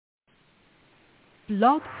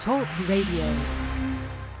Blog Talk Radio.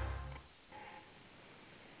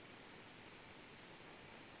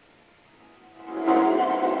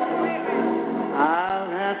 I've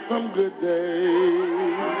had some good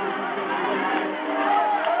days.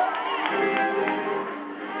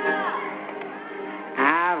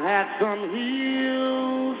 I've had some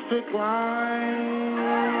hills to climb.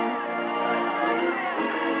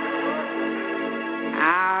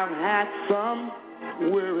 I've had some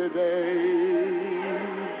weary days.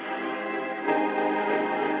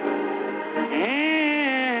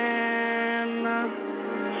 And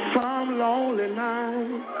some lonely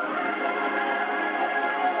nights.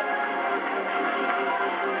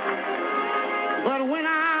 But when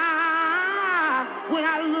I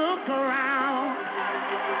look around,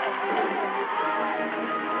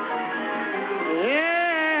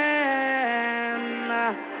 and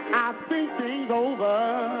I think things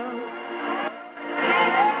over,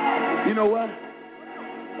 you know what?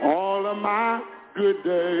 All of my good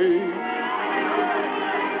days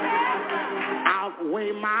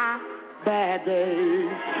outweigh my bad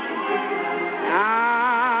days.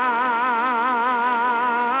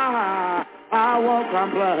 I won't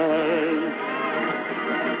complain.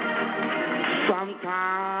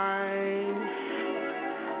 Sometimes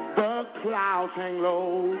the clouds hang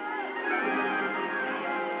low.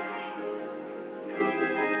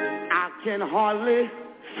 I can hardly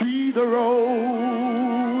see the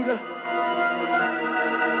road.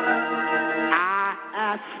 I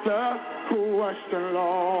ask the question,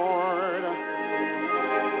 Lord,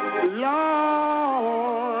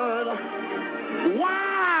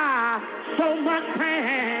 why so much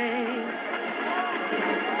pain?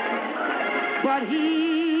 But He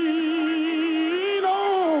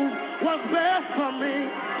knows what's best for me.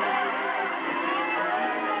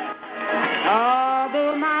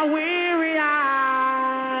 Although my weary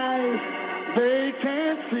eyes, they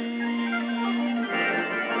can't see.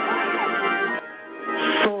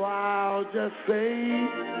 So I'll just say,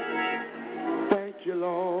 thank you,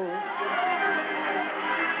 Lord.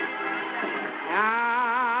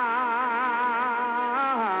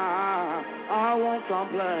 I won't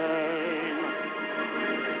complain.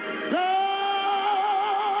 God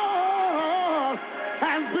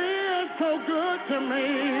has been so good to me.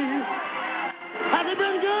 Has He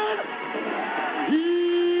been good?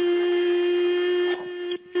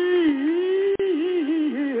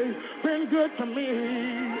 He's been good to me.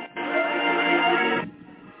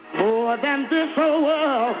 More than this whole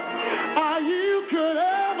world or you could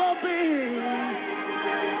ever be.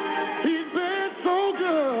 He's been so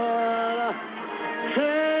good.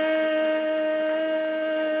 Tell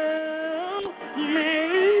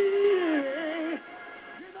me.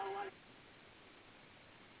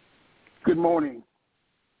 Good morning.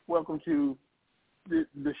 Welcome to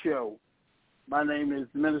the show. My name is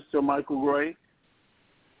Minister Michael Gray.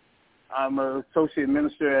 I'm an associate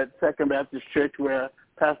minister at Second Baptist Church, where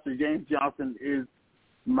Pastor James Johnson is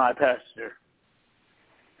my pastor.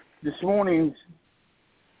 This morning's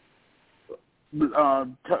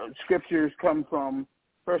scriptures come from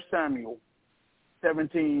 1 Samuel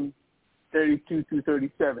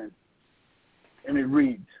 17:32-37, and it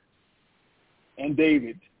reads, "And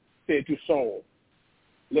David said to Saul,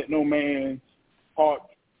 let no man's heart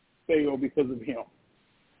fail because of him.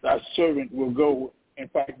 Thy servant will go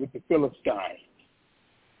and fight with the Philistines.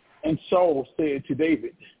 And Saul said to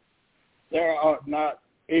David, thou art not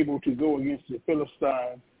able to go against the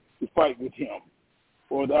Philistines to fight with him,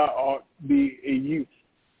 for thou art be a youth,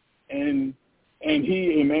 and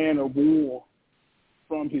he a man of war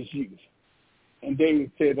from his youth. And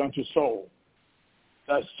David said unto Saul,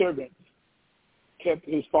 thy servant kept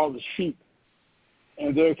his father's sheep,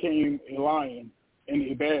 and there came a lion and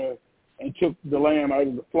a bear and took the lamb out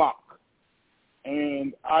of the flock.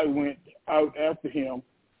 And I went out after him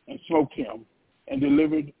and smote him and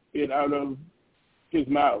delivered it out of his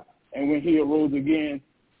mouth. And when he arose again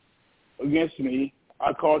against me,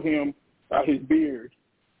 I caught him by his beard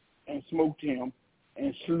and smote him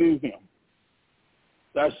and slew him.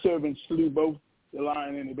 Thy servant slew both the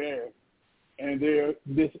lion and the bear, and there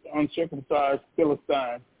this uncircumcised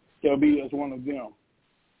Philistine shall be as one of them.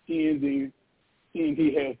 Seeing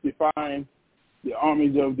he has defied the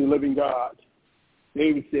armies of the living God.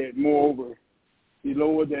 David said, moreover, the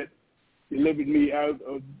Lord that delivered me out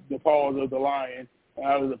of the paws of the lion and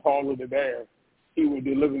out of the paws of the bear, he will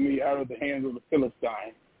deliver me out of the hands of the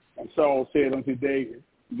Philistine. And Saul said unto David,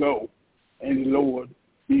 go, and the Lord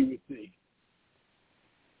be with thee.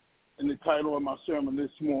 And the title of my sermon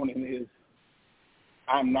this morning is,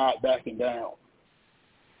 I'm Not Backing Down.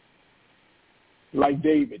 Like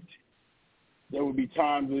David, there will be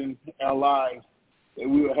times in our lives that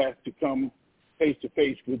we will have to come face to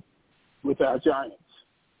face with our giants.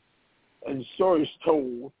 As the story is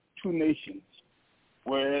told, two nations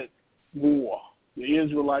were at war, the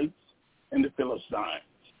Israelites and the Philistines.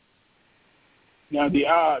 Now the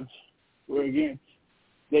odds were against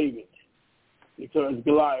David because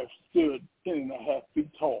Goliath stood 10.5 feet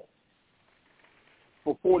tall.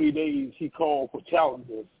 For 40 days he called for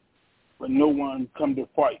challengers, but no one come to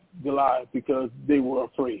fight Goliath because they were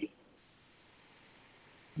afraid.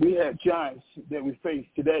 We have giants that we face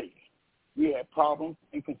today. We have problems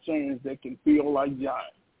and concerns that can feel like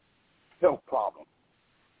giants. Health problems,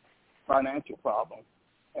 financial problems,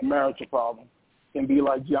 and marital problems can be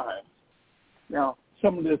like giants. Now,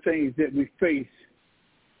 some of the things that we face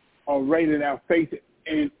are right in our face,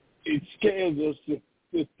 and it scares us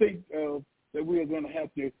to think of that we are going to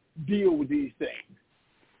have to deal with these things.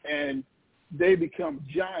 And they become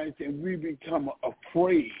giants, and we become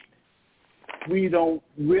afraid. We don't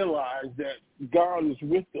realize that God is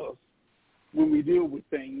with us when we deal with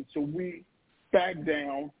things, so we back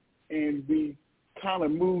down and we kind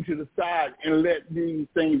of move to the side and let these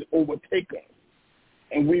things overtake us.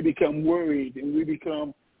 And we become worried, and we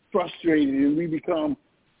become frustrated, and we become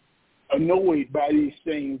annoyed by these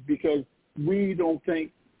things because we don't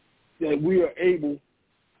think that we are able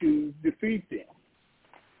to defeat them.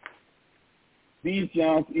 These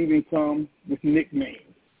giants even come with nicknames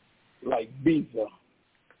like Visa,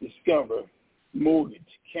 Discover, Mortgage,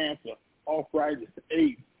 Cancer, Arthritis,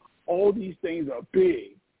 AIDS. All these things are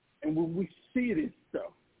big. And when we see this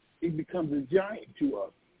stuff, it becomes a giant to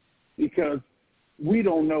us because we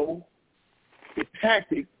don't know the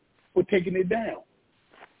tactic for taking it down.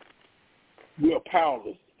 We are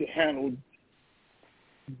powerless to handle.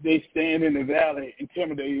 They stand in the valley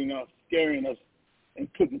intimidating us, scaring us,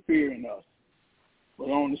 and putting fear in us. But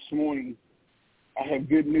on this morning, I have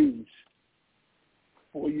good news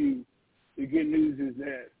for you. The good news is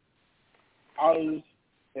that others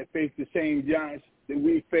have faced the same giants that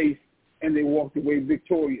we faced, and they walked away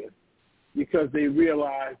victorious because they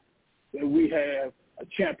realized that we have a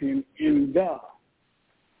champion in God.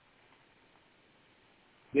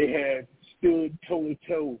 They have stood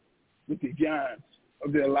toe-to-toe with the giants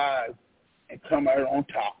of their lives and come out on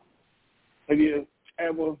top. Have you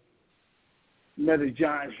ever met a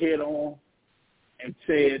giant head-on and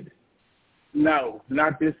said, no,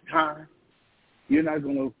 not this time. You're not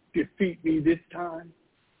going to defeat me this time.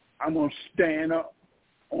 I'm going to stand up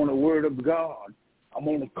on the word of God. I'm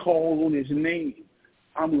going to call on his name.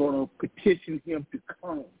 I'm going to petition him to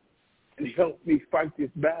come and help me fight this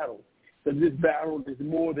battle. Because this battle is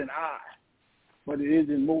more than I, but it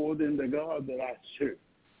isn't more than the God that I serve.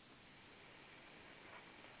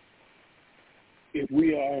 If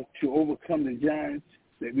we are to overcome the giants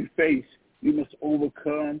that we face, we must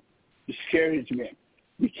overcome discouragement.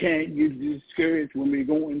 We can't get discouraged when we're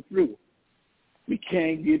going through. We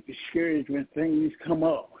can't get discouraged when things come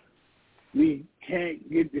up. We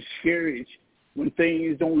can't get discouraged when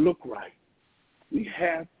things don't look right. We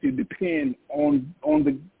have to depend on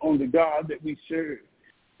the God that we serve,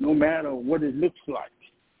 no matter what it looks like,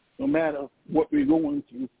 no matter what we're going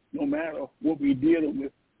through, no matter what we're dealing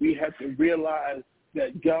with. We have to realize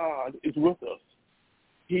that God is with us.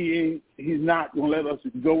 He's not going to let us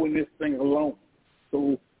go in this thing alone.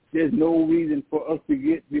 So there's no reason for us to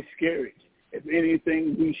get discouraged. If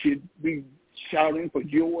anything, we should be shouting for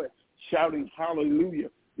joy, shouting hallelujah,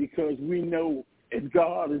 because we know if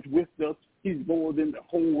God is with us, he's more than the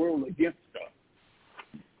whole world against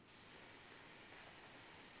us.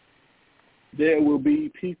 There will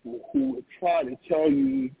be people who will try to tell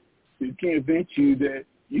you, to convince you that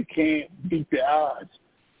you can't beat the odds.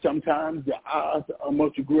 Sometimes the odds are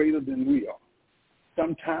much greater than we are.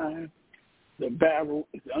 Sometimes the battle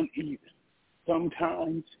is uneven.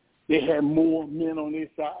 Sometimes they have more men on their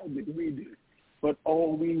side than we do. But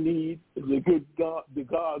all we need is a good God, the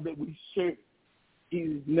God that we serve.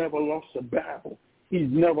 He's never lost a battle. He's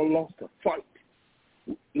never lost a fight.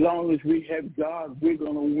 As long as we have God, we're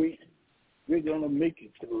going to win. We're going to make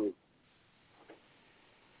it through.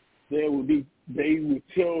 They will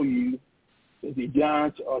tell you that the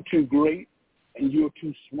giants are too great and you're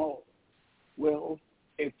too small. Well,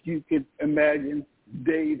 if you could imagine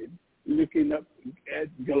David looking up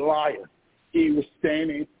at Goliath, he was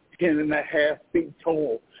standing 10.5 feet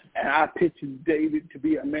tall, and I pictured David to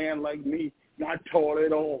be a man like me, not tall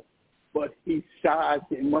at all, but he sized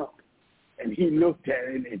him up, and he looked at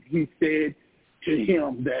him, and he said to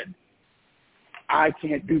him that I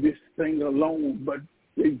can't do this thing alone, but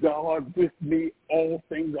with God with me, all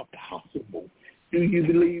things are possible. Do you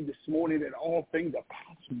believe this morning that all things are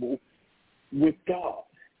possible with God?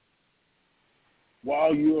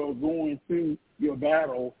 While you are going through your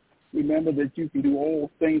battle, remember that you can do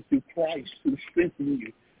all things through Christ who strengthens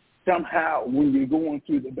you. Somehow, when you're going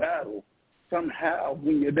through the battle, somehow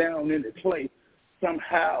when you're down in the clay,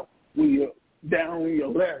 somehow when you're down in your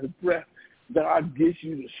last breath, God gives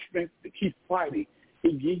you the strength to keep fighting.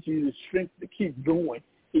 He gives you the strength to keep going.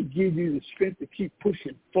 He gives you the strength to keep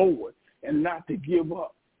pushing forward and not to give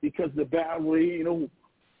up, because the battle ain't over.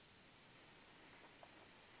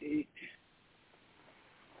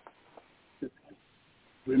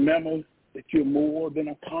 Remember that you're more than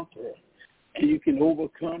a conqueror, and you can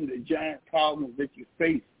overcome the giant problems that you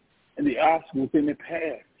face and the obstacles in the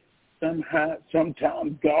past.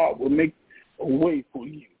 Sometimes God will make a way for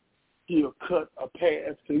you. He'll cut a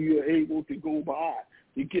path so you're able to go by,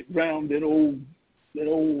 to get around that old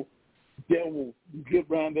devil, get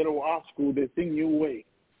around that old obstacle that's in your way.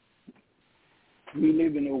 We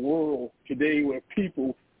live in a world today where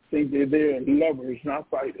people think that they're lovers, not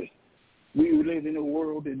fighters. We live in a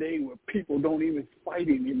world today where people don't even fight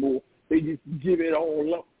anymore. They just give it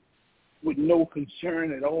all up with no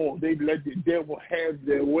concern at all. They let the devil have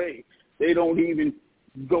their way. They don't even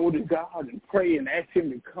go to God and pray and ask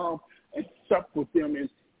him to come and sup with them and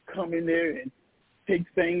come in there and take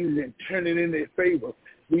things and turn it in their favor.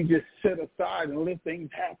 We just set aside and let things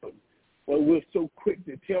happen. Well, we're so quick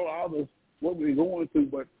to tell others what we're going through,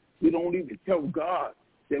 but we don't even tell God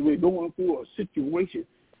that we're going through a situation.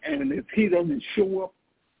 And if he doesn't show up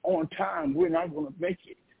on time, we're not going to make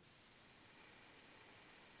it.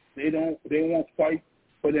 They won't fight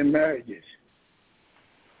for their marriages.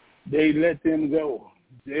 They let them go.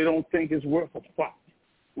 They don't think it's worth a fight.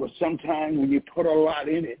 Well, sometimes when you put a lot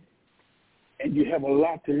in it and you have a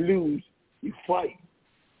lot to lose, you fight.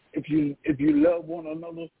 If you love one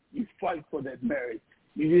another, you fight for that marriage.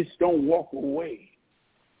 You just don't walk away.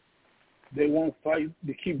 They won't fight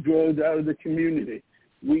to keep drugs out of the community.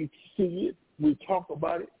 We see it, we talk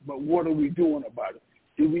about it, but what are we doing about it?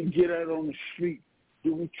 Do we get out on the street?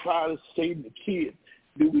 Do we try to save the kids?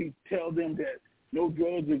 Do we tell them that no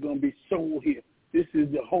drugs are going to be sold here? This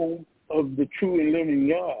is the home of the true and living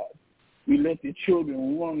God. We let the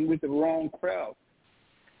children run with the wrong crowd.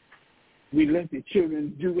 We let the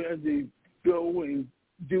children do as they go and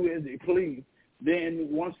do as they please. Then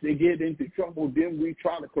once they get into trouble, then we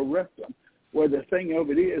try to correct them. Well, the thing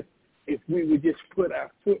of it is, if we would just put our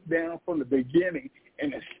foot down from the beginning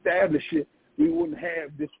and establish it, we wouldn't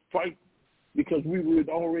have this fight because we would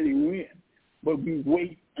already win. But we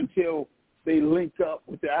wait until they link up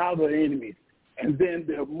with the other enemies, and then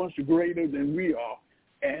they're much greater than we are.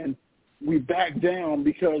 And we back down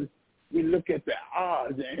because we look at the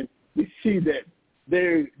odds and we see that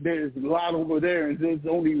there's a lot over there and there's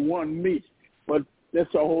only one me. But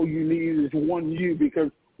that's all you need is one you, because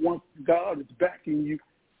once God is backing you,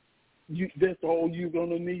 that's all you're going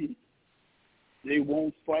to need. They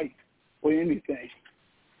won't fight for anything.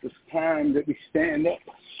 It's time that we stand up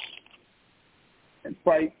and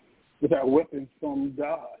fight with our weapons from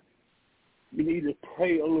God. We need to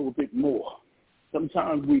pray a little bit more.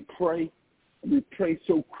 Sometimes we pray, and we pray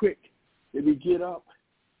so quick that we get up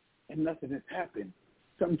and nothing has happened.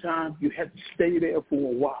 Sometimes you have to stay there for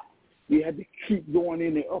a while. You have to keep going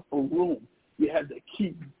in the upper room. You have to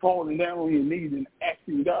keep falling down on your knees and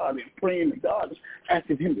asking God and praying to God,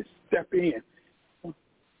 asking him to step in.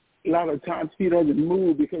 A lot of times he doesn't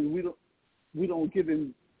move because we don't give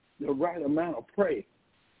him the right amount of prayer.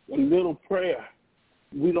 A little prayer,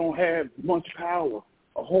 we don't have much power.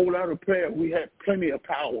 A whole lot of prayer, we have plenty of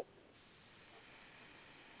power.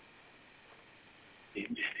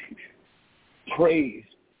 Praise.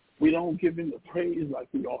 We don't give him the praise like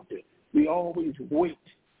we ought to. We always wait.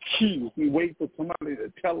 We wait for somebody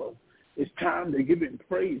to tell us it's time to give him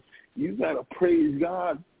praise. You got to praise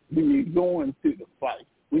God when you're going through the fight,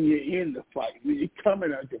 when you're in the fight, when you're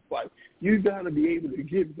coming out the fight. You got to be able to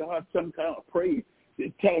give God some kind of praise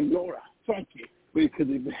to tell him, Lord, I thank you. Because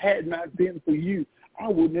if it had not been for you, I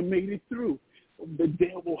wouldn't have made it through. The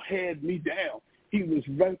devil had me down. He was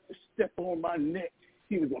right to step on my neck.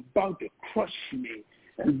 He was about to crush me.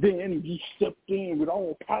 And then you stepped in with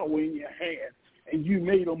all power in your hand, and you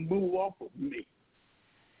made him move off of me.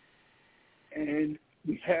 And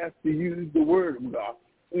we have to use the word of God.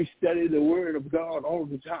 We study the word of God all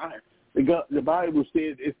the time. The Bible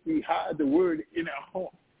says if we hide the word in our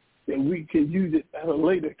heart, that we can use it at a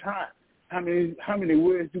later time. How many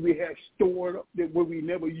words do we have stored up that we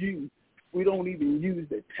never use? We don't even use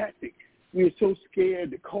the tactic. We're so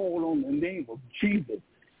scared to call on the name of Jesus.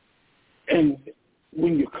 And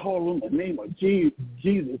when you call on the name of Jesus,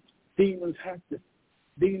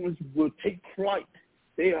 demons will take flight.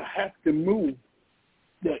 They'll have to move.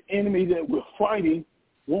 the enemy that we're fighting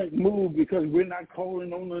won't move because we're not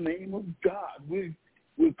calling on the name of God.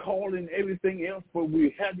 We're calling everything else, but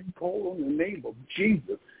we haven't called on the name of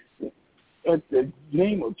Jesus. At the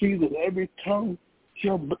name of Jesus, every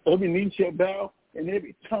knee shall bow, and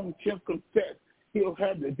every tongue shall confess. He'll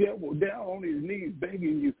have the devil down on his knees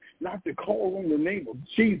begging you not to call on the name of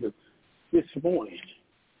Jesus this morning.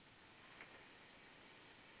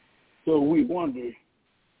 So we wonder,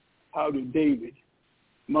 how did David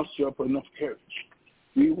muster up enough courage?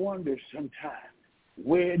 We wonder sometimes,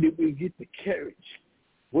 where did we get the courage?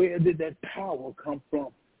 Where did that power come from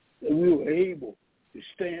that we were able to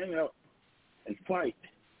stand up and fight?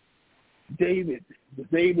 David was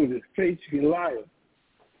able to face Goliath.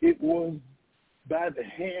 It was by the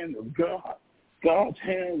hand of God. God's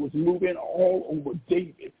hand was moving all over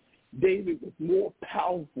David. David was more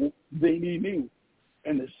powerful than he knew.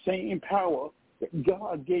 And the same power that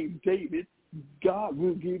God gave David, God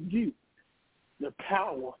will give you. The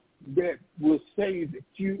power that will say that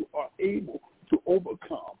you are able to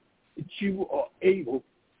overcome, that you are able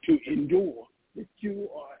to endure, that you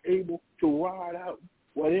are able to ride out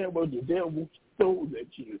whatever the devil throws at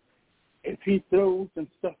you. If he throws some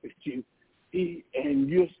stuff at you, and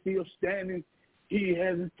you're still standing, he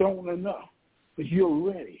hasn't thrown enough. Because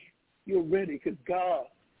you're ready. You're ready because God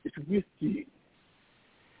is with you.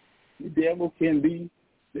 The devil can be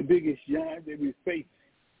the biggest giant that we face.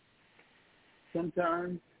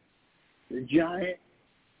 Sometimes the giant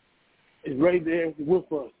is right there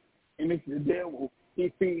with us. And it's the devil.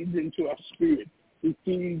 He feeds into our spirit. He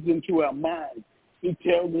feeds into our mind. He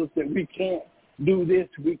tells us that we can't do this,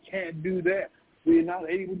 we can't do that. We're not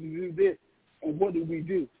able to do this. And what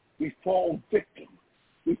do? We fall victim.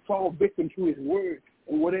 We fall victim to his word.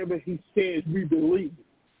 And whatever he says, we believe.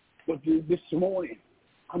 But this morning,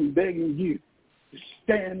 I'm begging you to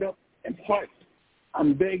stand up and fight.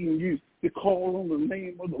 I'm begging you to call on the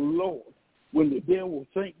name of the Lord. When the devil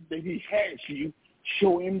thinks that he has you,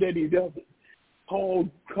 show him that he doesn't. Call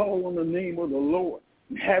on the name of the Lord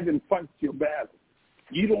and have him fight your battle.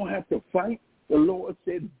 You don't have to fight. The Lord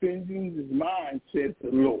said, vengeance is mine, says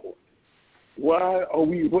the Lord. Why are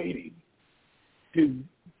we waiting to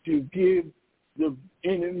give the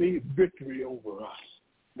enemy victory over us?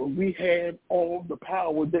 When we have all the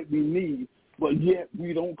power that we need, but yet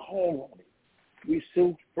we don't call on it. We're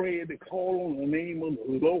so afraid to call on the name of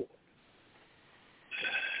the Lord.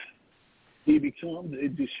 He becomes a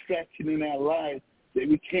distraction in our lives that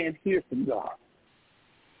we can't hear from God.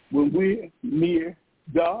 When we're near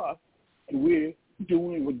God and we're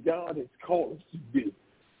doing what God has called us to do,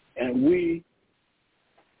 and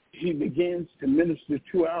he begins to minister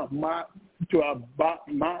to our mind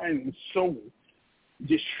and soul,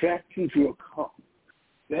 distractions will come.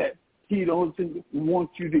 That he doesn't want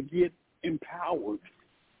you to get empowered.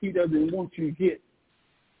 He doesn't want you to get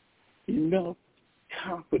enough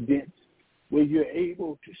confidence where you're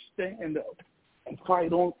able to stand up and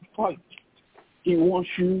fight. He wants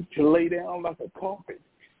you to lay down like a carpet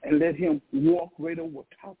and let him walk right over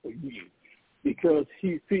top of you because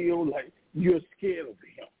he feels like you're scared of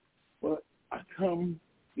him. But I come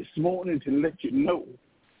this morning to let you know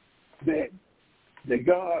that the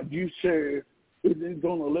God you serve isn't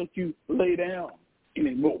going to let you lay down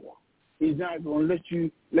anymore. He's not going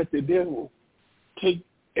to let the devil take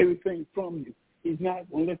everything from you. He's not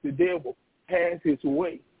going to let the devil have his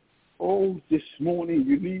way. Oh, this morning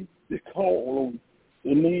you need to call on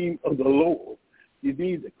the name of the Lord. You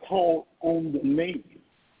need to call on the name.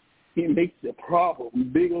 He makes the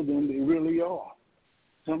problem bigger than they really are.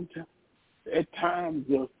 Sometimes, at times,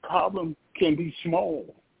 the problem can be small,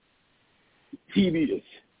 tedious,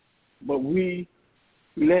 but we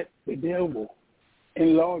let the devil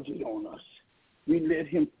enlarge it on us. We let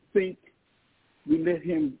him think. We let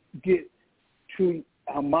him get to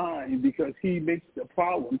our mind because he makes the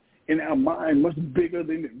problem in our mind much bigger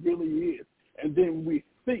than it really is. And then we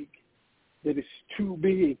think that it's too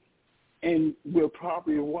big, and we're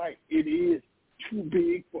probably right. It is too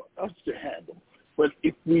big for us to handle. But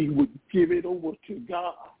if we would give it over to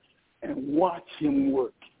God and watch him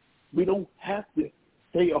work, we don't have to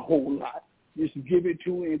say a whole lot. Just give it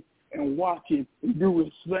to him and watch him do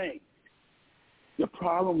his thing. The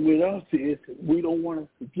problem with us is we don't want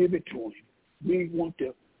to give it to him. We want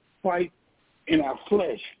to fight in our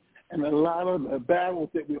flesh. And a lot of the battles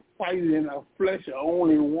that we're fighting in our flesh are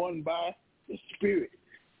only won by the Spirit.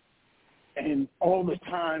 And all the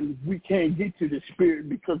time we can't get to the Spirit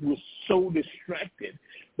because we're so distracted.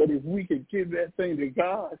 But if we could give that thing to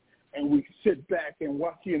God and we sit back and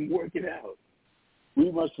watch him work it out, we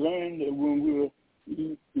must learn that when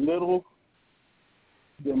we're little,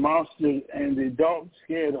 the monsters and the dogs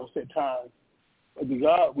scared us at times. But the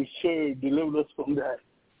God we serve delivered us from that.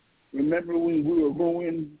 Remember when we were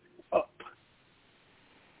growing up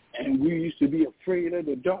and we used to be afraid of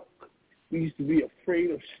the dark. We used to be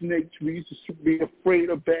afraid of snakes. We used to be afraid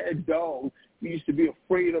of bad dogs. We used to be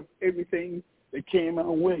afraid of everything that came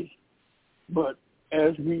our way. But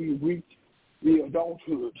as we reached the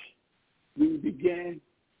adulthood, we began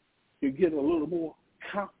to get a little more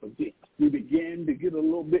confident. We began to get a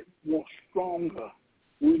little bit more stronger.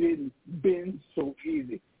 We didn't bend so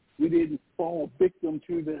easy. We didn't fall victim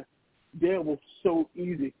to the devil so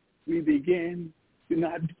easy. We began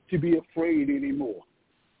not to be afraid anymore.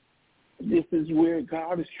 This is where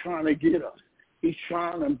God is trying to get us. He's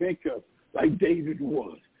trying to make us like David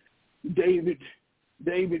was. David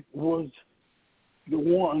was the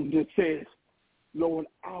one that says, Lord,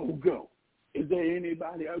 I'll go. Is there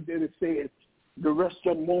anybody out there that says, the rest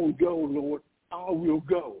of them won't go, Lord? I will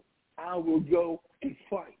go. I will go and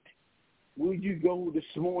fight. Will you go this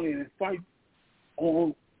morning and fight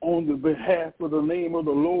on the behalf of the name of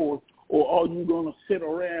the Lord, or are you going to sit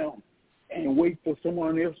around and wait for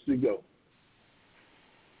someone else to go?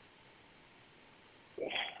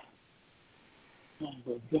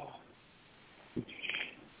 Oh, God.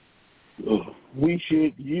 We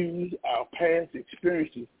should use our past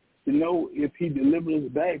experiences to know if he delivered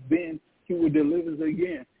us back then, he will deliver us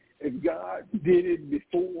again. If God did it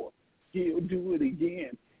before, he'll do it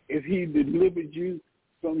again. If he delivered you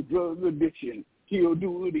from drug addiction, he'll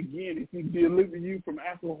do it again. If he delivered you from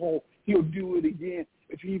alcohol, he'll do it again.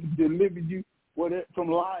 If he delivered you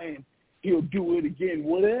from lying, he'll do it again.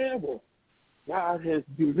 Whatever God has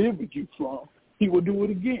delivered you from, he will do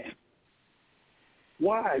it again.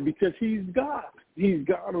 Why? Because he's God. He's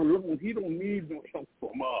God alone. He don't need no help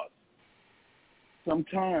from us.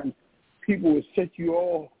 Sometimes people will set you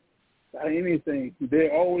off by anything.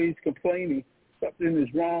 They're always complaining something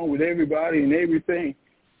is wrong with everybody and everything.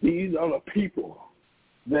 These are the people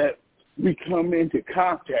that we come into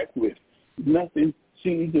contact with. Nothing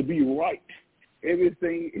seems to be right.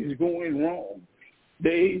 Everything is going wrong.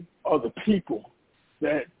 They are the people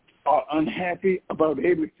that are unhappy about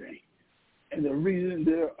everything. And the reason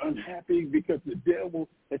they're unhappy because the devil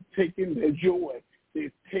has taken their joy.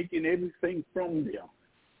 They've taken everything from them.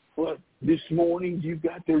 But this morning, you've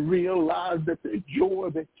got to realize that the joy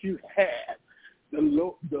that you have,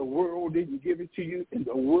 the world didn't give it to you, and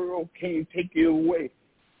the world can't take it away.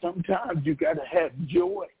 Sometimes you got to have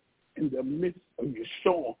joy in the midst of your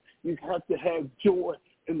storm. You have to have joy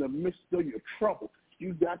in the midst of your trouble.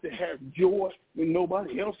 You got to have joy when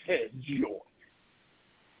nobody else has joy.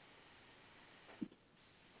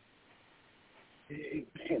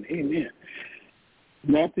 Amen. Amen.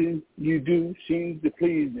 Nothing you do seems to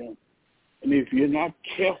please them. And if you're not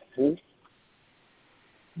careful,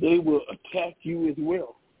 they will attack you as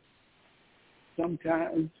well.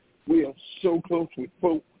 Sometimes we are so close with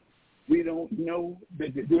folk, we don't know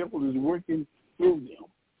that the devil is working through them.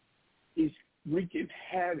 He's wreaking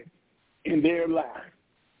havoc in their life.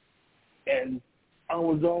 And I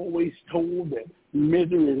was always told that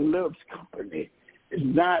misery loves company. It's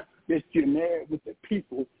not that you're married with the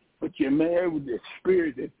people, but you're married with the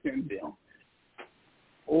spirit that's in them.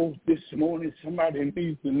 Oh, this morning somebody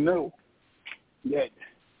needs to know that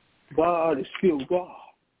God is still God.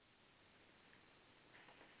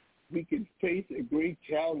 We can face a great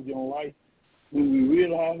challenge in life when we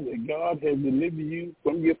realize that God has delivered you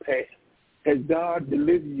from your past. Has God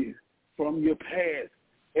delivered you from your past?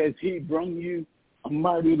 Has he brought you a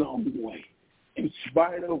mighty long way? In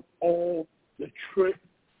spite of all the tricks,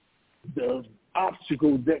 the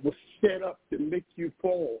obstacles that were set up to make you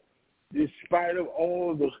fall, in spite of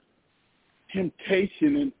all the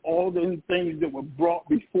temptation and all the things that were brought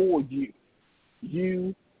before you,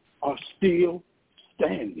 you are still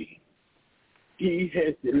standing. He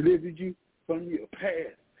has delivered you from your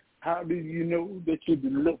past. How do you know that you're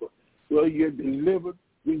delivered? Well, you're delivered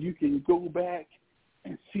when you can go back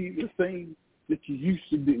and see the things that you used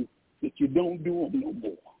to do, that you don't do them no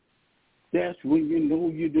more. That's when you know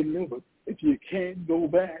you're delivered. If you can't go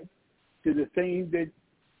back to the things that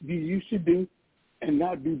you used to do and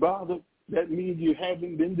not be bothered, that means you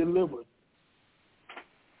haven't been delivered.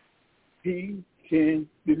 He can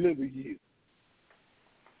deliver you.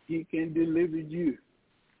 He can deliver you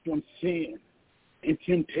from sin and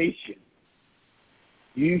temptation.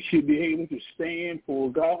 You should be able to stand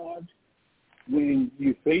for God when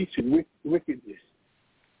you face wickedness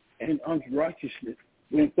and unrighteousness,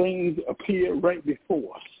 when things appear right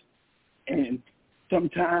before us. And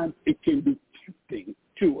sometimes it can be tempting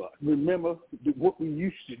to us. Remember what we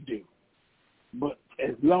used to do. But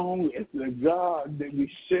as long as the God that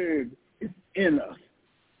we serve is in us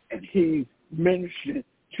and he's ministering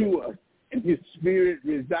to us and his spirit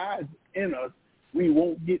resides in us, we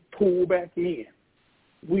won't get pulled back in.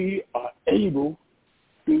 We are able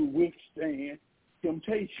to withstand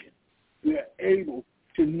temptation. We are able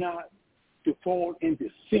to not to fall into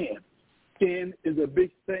sin. Sin is a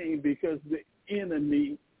big thing because the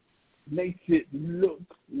enemy makes it look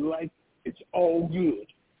like it's all good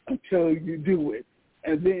until you do it.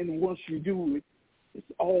 And then once you do it,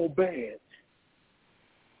 it's all bad.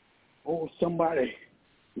 Oh, somebody,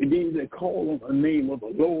 we need to call on the name of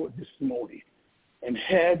the Lord this morning and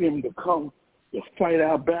have him to come to fight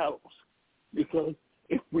our battles. Because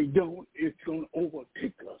if we don't, it's going to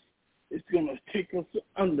overtake us. It's going to take us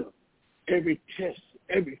under every test,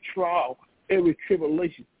 every trial, every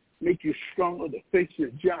tribulation, make you stronger to face your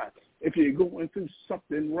giants. If you're going through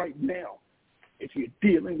something right now, if you're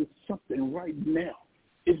dealing with something right now,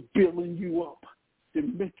 it's building you up to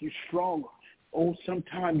make you stronger. Oh,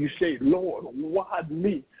 sometimes you say, Lord, why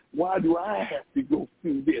me? Why do I have to go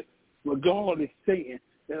through this? Well, God is saying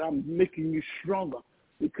that I'm making you stronger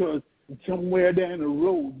because somewhere down the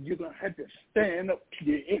road, you're going to have to stand up to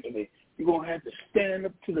your enemy. You're going to have to stand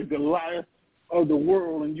up to the Goliath of the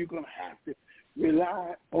world, and you're going to have to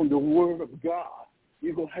rely on the word of God.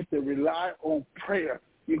 You're going to have to rely on prayer.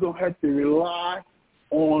 You're going to have to rely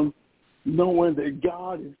on knowing that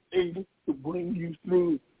God is able to bring you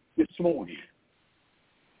through this morning.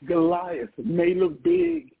 Goliath may look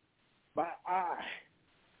big by eye,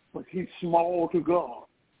 but he's small to God.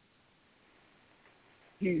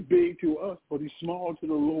 He's big to us, but he's small to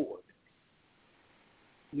the Lord.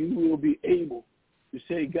 You will be able to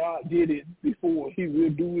say God did it before. He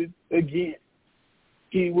will do it again.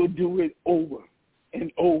 He will do it over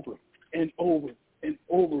and over and over and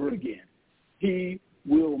over again. He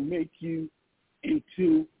will make you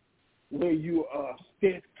into where you are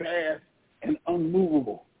steadfast and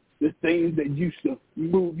unmovable. The things that used to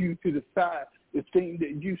move you to the side, the things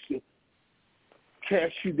that used to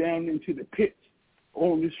cast you down into the pit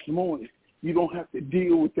on this morning, you don't have to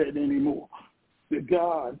deal with that anymore. The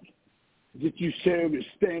God that you serve is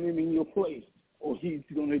standing in your place, or he's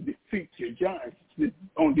going to defeat your giants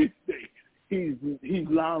on this day. He's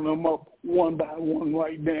lining them up one by one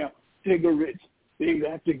right now. Cigarettes, they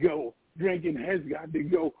got to go. Drinking has got to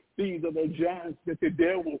go. These are the giants that the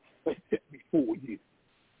devil has set before you.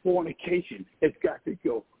 Fornication has got to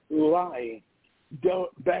go. Lying,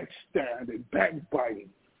 backstabbing, backbiting,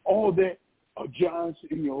 all that are giants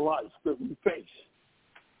in your life that we face.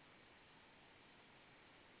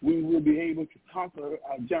 We will be able to conquer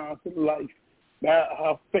our giants in life by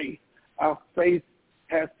our faith. Our faith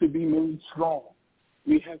has to be made strong.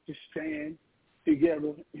 We have to stand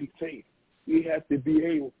together in faith. We have to be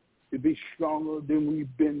able to be stronger than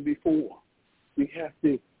we've been before. We have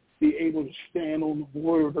to be able to stand on the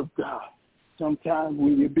word of God. Sometimes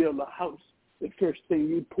when you build a house, the first thing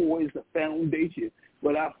you pour is the foundation.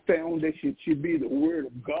 But our foundation should be the word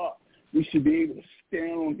of God. We should be able to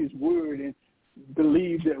stand on his word and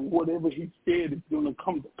believe that whatever he said is going to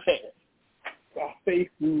come to pass. By faith,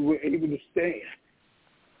 we were able to stand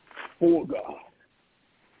for God.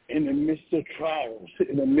 In the midst of trials,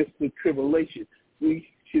 in the midst of tribulation, we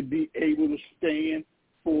should be able to stand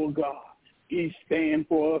for God. He stands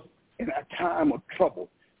for us in our time of trouble.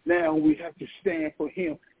 Now we have to stand for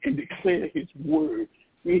him and declare his word.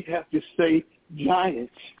 We have to say,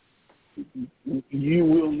 giants, you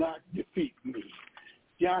will not defeat me.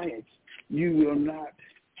 Giants, you will not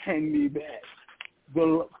hang me back.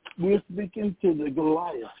 We're speaking to the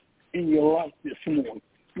Goliath in your life this morning.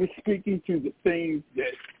 We're speaking to the things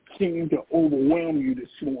that seem to overwhelm you this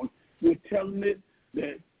morning. We're telling it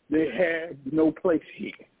that they have no place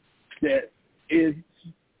here. That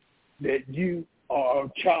you are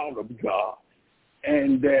a child of God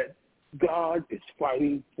and that God is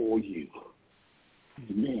fighting for you.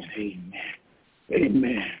 Amen, amen,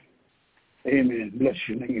 amen, amen. Bless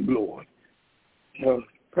your name, Lord.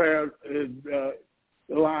 Prayer is, the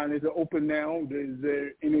line is open now. Is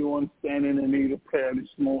there anyone standing in need of prayer this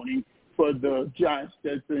morning for the giants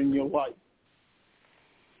that's in your life?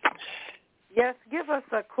 Yes, give us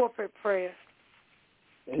a corporate prayer.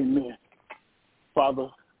 Amen.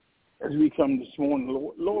 As we come this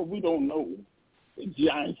morning, Lord, we don't know the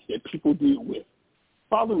giants that people deal with.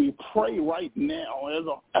 Father, we pray right now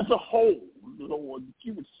as a whole, Lord, that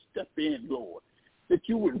you would step in, Lord, that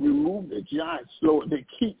you would remove the giants, Lord, that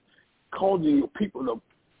keep causing your people to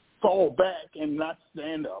fall back and not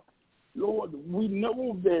stand up. Lord, we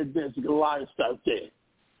know that there's Goliaths out there,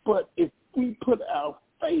 but if we put our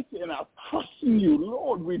faith and our trust in you,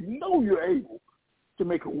 Lord, we know you're able to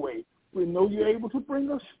make a way. We know you're able to bring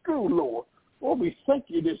us through, Lord. Lord, we thank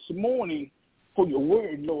you this morning for your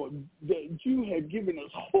word, Lord, that you have given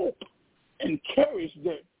us hope and courage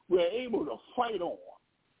that we're able to fight on.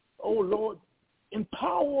 Oh, Lord,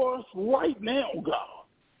 empower us right now, God,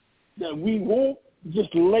 that we won't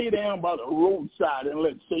just lay down by the roadside and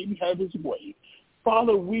let Satan have his way.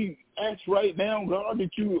 Father, we ask right now, God,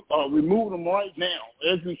 that you remove them right now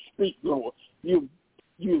as we speak, Lord. You're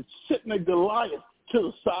sitting at Goliath to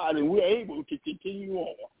the side, and we're able to continue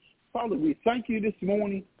on. Father, we thank you this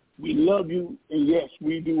morning. We love you, and yes,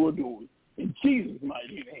 we do adore you. In Jesus'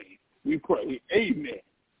 mighty name, we pray. Amen.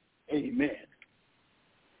 Amen.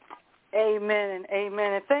 Amen and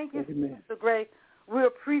amen. And thank you, Mr. Gray. We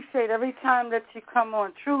appreciate every time that you come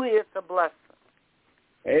on. Truly, it's a blessing.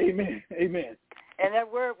 Amen. Amen. And that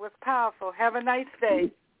word was powerful. Have a nice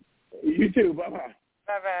day. You too. Bye-bye.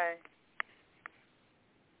 Bye-bye.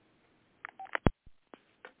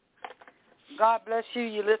 God bless you.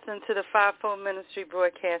 You listen to the Fivefold Ministry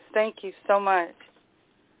broadcast. Thank you so much.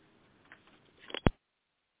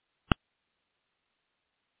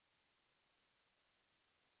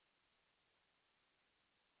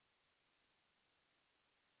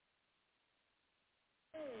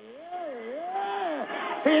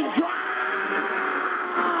 It dries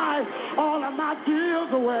all of my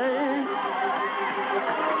tears away.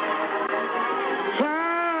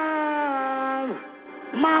 Turn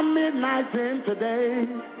my midnight in today.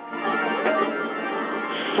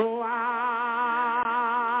 So I'll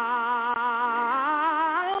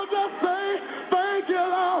just say thank you,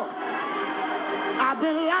 Lord. I've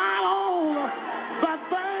been lied on, but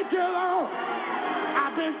thank you, Lord.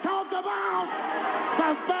 I've been talked about,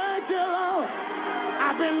 but thank you, Lord.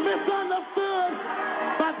 I've been misunderstood,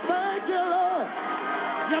 but thank you, Lord.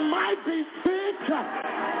 You might be sick,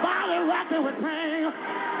 body racking with pain,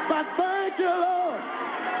 but thank you, Lord.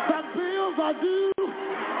 The bills are due,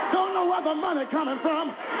 don't know where the money coming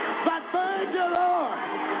from, but thank you, Lord.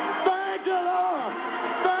 Thank you, Lord.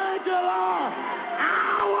 Thank you, Lord.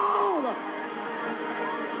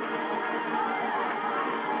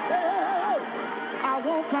 I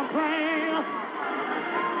won't complain.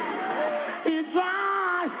 It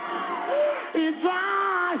dries. It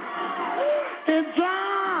dries. It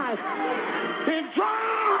dries. It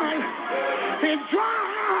dries. It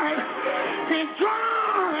dries. It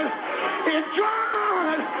dries. It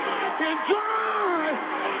dries. It dries.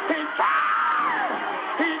 It dries.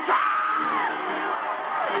 It dries.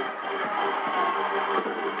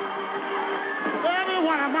 Every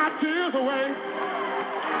one of my tears away.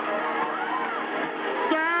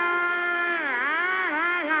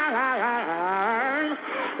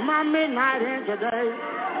 My midnight in today.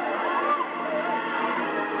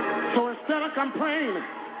 So instead of complaining,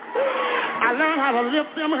 I learned how to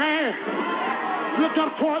lift them hands, look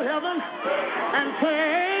up toward heaven, and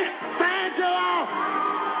say, thank you, Lord.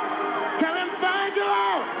 Tell him, thank you,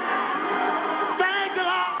 Lord. Thank you,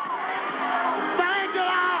 Lord. Thank you,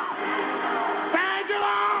 Lord. Thank you,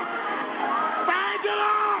 Lord. Thank you,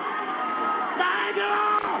 Lord. Thank you,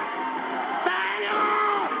 Lord. Thank you, Lord. Thank you,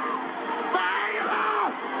 Lord.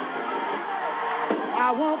 I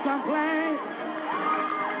won't complain.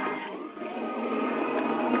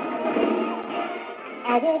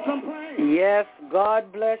 I won't complain. Yes,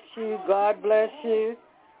 God bless you. God bless you.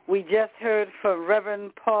 We just heard from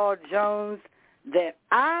Reverend Paul Jones that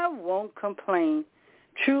I won't complain.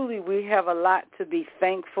 Truly, we have a lot to be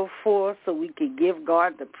thankful for, so we can give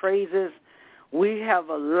God the praises. We have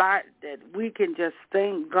a lot that we can just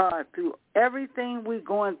thank God through everything we're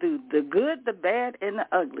going through, the good, the bad, and the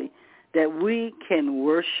ugly, that we can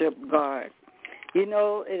worship God. You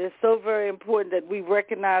know, it is so very important that we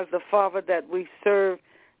recognize the Father that we serve,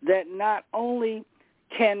 that not only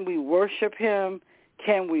can we worship him,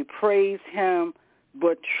 can we praise him,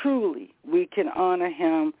 but truly we can honor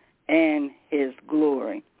him and his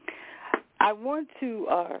glory. I want to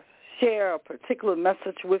share a particular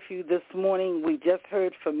message with you this morning. We just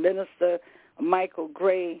heard from Minister Michael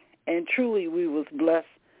Gray, and truly we was blessed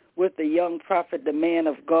with the young prophet, the man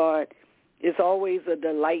of God. It's always a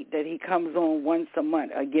delight that he comes on once a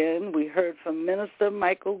month. Again, we heard from Minister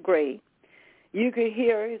Michael Gray. You can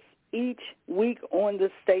hear us each week on the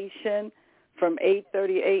station from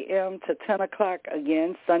 8:30 a.m. to 10 o'clock,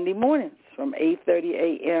 again, Sunday mornings from 8:30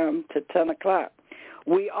 a.m. to 10 o'clock.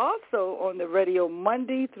 We also on the radio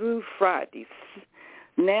Monday through Fridays.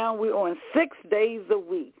 Now we're on 6 days a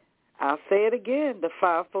week. I'll say it again. The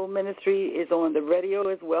Fivefold Ministry is on the radio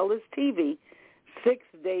as well as TV 6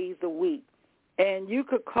 days a week. And you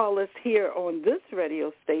could call us here on this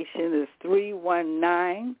radio station. It's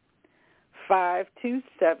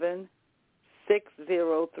 319-527-6786.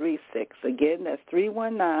 Again, that's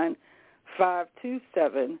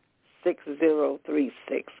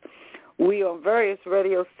 319-527-6036. We on various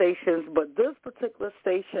radio stations, but this particular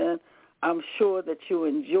station, I'm sure that you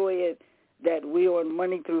enjoy it, that we're on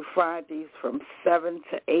Monday through Fridays from 7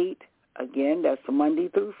 to 8. Again, that's Monday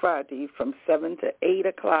through Friday from 7 to 8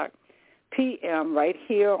 o'clock p.m. right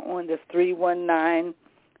here on this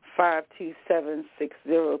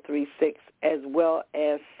 319-527-6036, as well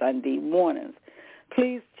as Sunday mornings.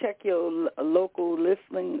 Please check your local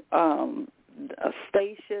listening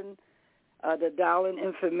station, the dial-in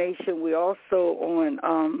information. We're also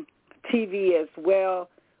on TV as well.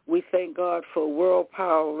 We thank God for World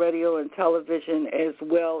Power Radio and Television, as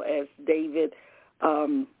well as David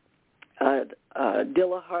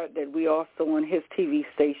Dillahart, that we also on his TV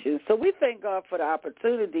station. So we thank God for the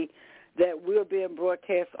opportunity that we're being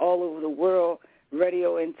broadcast all over the world,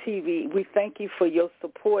 radio and TV. We thank you for your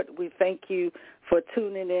support. We thank you for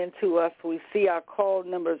tuning in to us. We see our call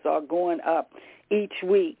numbers are going up each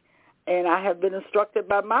week. And I have been instructed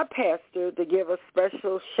by my pastor to give a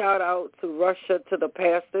special shout-out to Russia, to the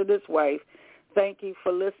pastor and his wife. Thank you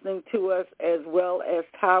for listening to us, as well as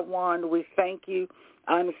Taiwan. We thank you.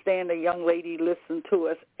 I understand the young lady listens to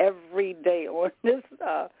us every day on this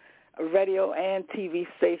radio and TV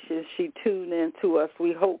station. She tuned in to us.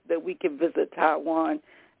 We hope that we can visit Taiwan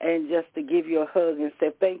and just to give you a hug and say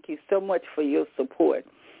thank you so much for your support.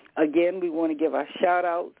 Again, we want to give a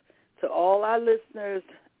shout-out to all our listeners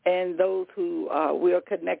and those who we are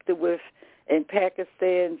connected with in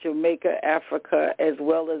Pakistan, Jamaica, Africa, as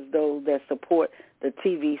well as those that support the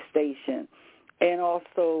TV station. And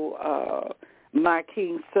also my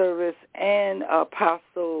King Service and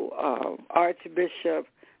Apostle Archbishop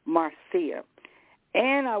Marcia.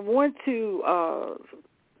 And I want to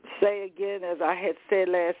say again, as I had said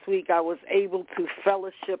last week, I was able to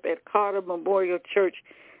fellowship at Carter Memorial Church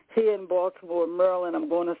here in Baltimore, Maryland. I'm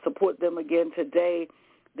going to support them again today.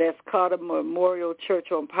 That's Carter Memorial Church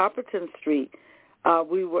on Popperton Street.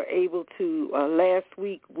 We were able to, last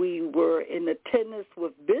week, we were in attendance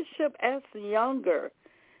with Bishop S. Younger.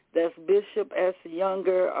 That's Bishop S.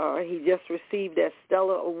 Younger. He just received that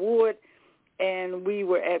Stellar Award, and we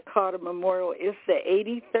were at Carter Memorial. It's the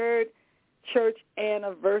 83rd church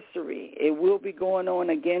anniversary. It will be going on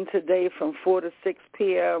again today from 4 to 6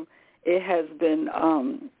 p.m. It has been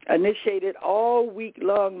initiated all week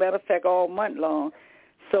long, matter of fact, all month long.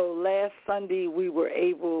 So last Sunday we were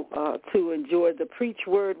able to enjoy the preach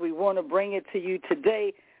word. We want to bring it to you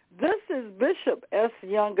today. This is Bishop S.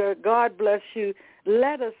 Younger. God bless you.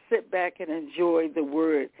 Let us sit back and enjoy the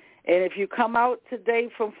word. And if you come out today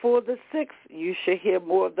from 4 to 6, you should hear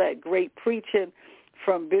more of that great preaching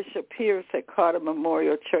from Bishop Pierce at Carter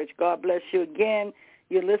Memorial Church. God bless you again.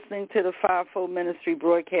 You're listening to the Fivefold Ministry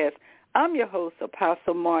broadcast. I'm your host,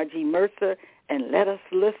 Apostle Margie Mercer, and let us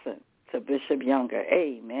listen to Bishop Younger.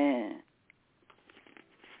 Amen.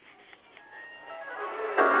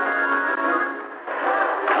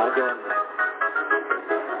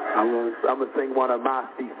 I'm going to sing one of my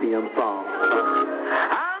CCM songs.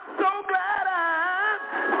 I'm so glad I'm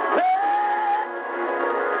saved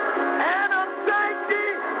and I'm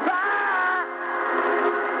sanctified.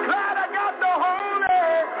 Glad I got the Holy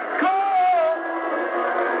Ghost.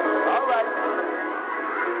 All right.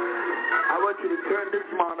 I want you to turn this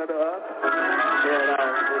monitor up. And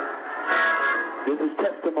this is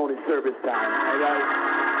testimony service time. All right.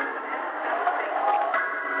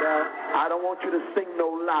 Now, I don't want you to sing no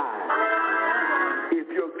lie. If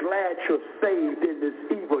you're glad you're saved in this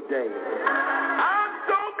evil day. I'm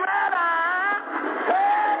so glad I'm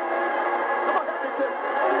saved. Come on, sister.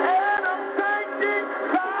 And I'm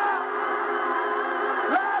sanctified.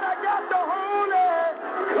 Glad I got the Holy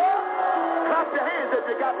Ghost. Clap your hands if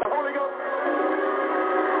you got the Holy Ghost.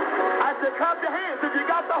 I said, clap your hands if you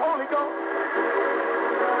got the Holy Ghost.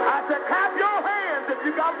 I said, clap your hands if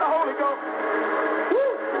you got the Holy Ghost.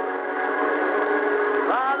 Woo!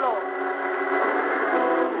 My Lord.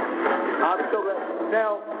 I'm so glad.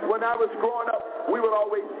 Now, when I was growing up, we would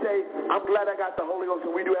always say, I'm glad I got the Holy Ghost,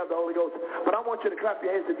 and we do have the Holy Ghost. But I want you to clap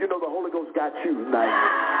your hands if you know the Holy Ghost got you tonight.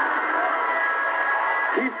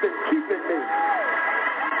 He's been keeping me.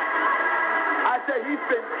 I said, he's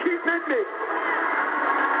been keeping me.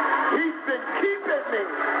 He's been keeping me.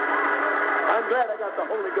 I'm glad I got the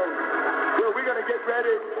Holy Ghost. Well, we're going to get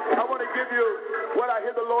ready. I want to give you what I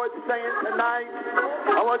hear the Lord saying tonight.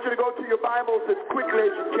 I want you to go to your Bibles as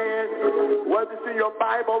quickly as you can, whether it's in your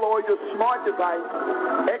Bible or your smart device.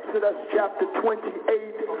 Exodus chapter 28,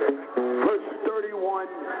 verse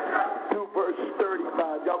 31 through verse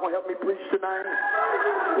 35. Y'all going to help me preach tonight?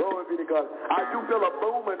 Glory be to God. I do feel a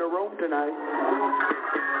boom in the room tonight.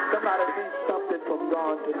 Somebody needs something from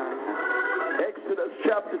God tonight. Exodus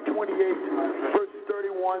chapter 28, verse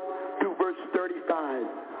 31 through verse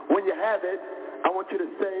 35. When you have it, I want you to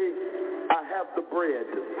say, I have the bread.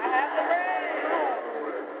 I have the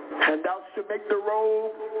bread. And thou shalt make the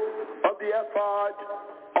robe of the ephod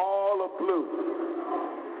all of blue.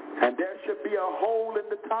 And there should be a hole in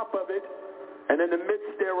the top of it, and in the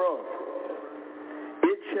midst thereof.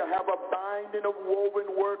 It shall have a binding of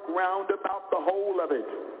woven work round about the whole of it,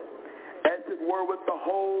 as it were with the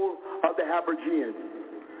whole of the habergeon,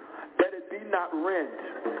 that it be not rent.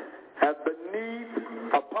 And beneath,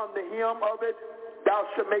 upon the hem of it, thou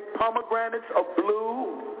shalt make pomegranates of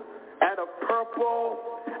blue, and of purple,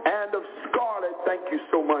 and of scarlet, thank you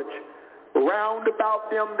so much, round about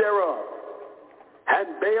them thereof.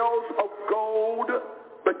 And bales of gold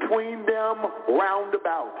between them round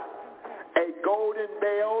about, a golden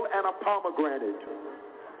bale and a pomegranate,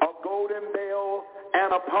 a golden bale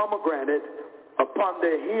and a pomegranate upon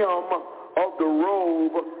the hem of the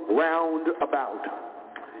robe round about.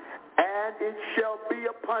 And it shall be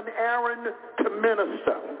upon Aaron to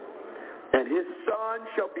minister, and his son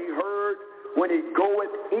shall be heard when he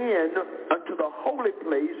goeth in unto the holy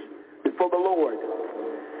place before the Lord.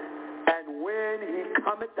 And when he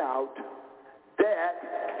cometh out, that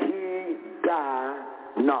he die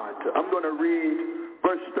not. I'm going to read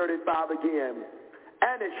verse 35 again.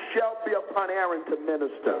 And it shall be upon Aaron to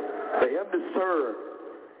minister, for him to serve,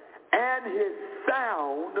 and his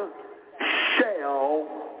sound shall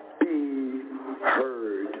be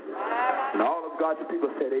heard. And all of God's people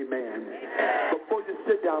said amen. Before you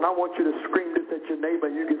sit down, I want you to scream this at your neighbor.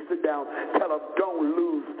 You can sit down. Tell them, don't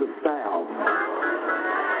lose the sound.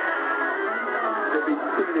 To be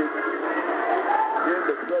seated in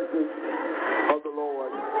the presence of the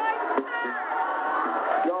Lord.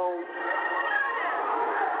 Don't,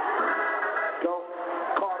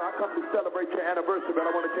 Carter, I come to celebrate your anniversary, but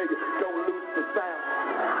I want to tell you, don't lose the sound.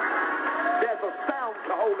 There's a sound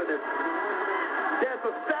to holiness. There's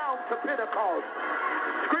a sound to Pentecost.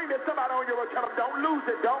 Scream at somebody on your road, tell them, don't lose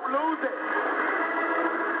it, don't lose it.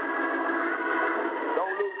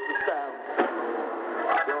 Don't lose the sound.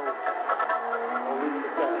 Don't lose the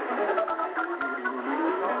sound.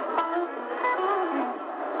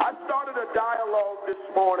 I started a dialogue this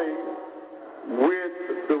morning with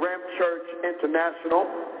the Ram Church International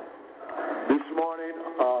this morning,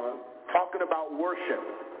 talking about worship.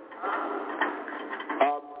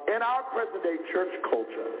 In our present-day church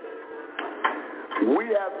culture, we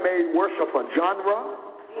have made worship a genre,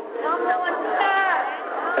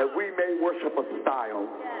 and we made worship a style.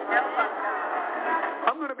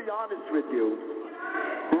 I'm going to be honest with you.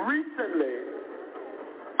 Recently,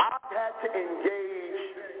 I've had to engage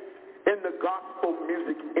in the gospel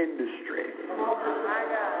music industry.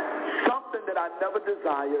 Something that I never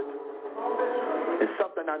desired and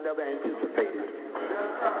something I never anticipated.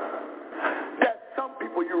 There's some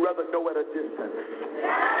people you rather know at a distance.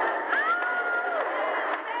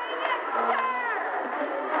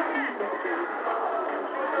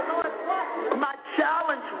 My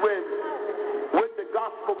challenge with the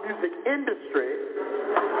gospel music industry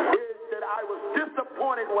is that I was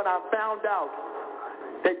disappointed when I found out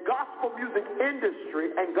that gospel music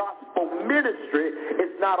industry and gospel ministry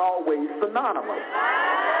is not always synonymous.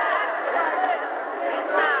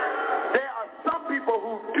 There are some people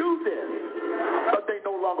who do this, but they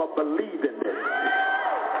no longer believe in this.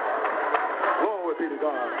 Glory be to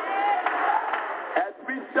God. As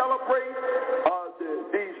we celebrate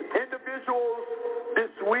these individuals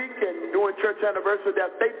this week and during church anniversary,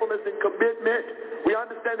 their faithfulness and commitment, we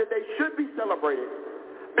understand that they should be celebrated.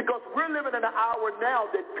 Because we're living in an hour now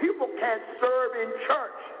that people can't serve in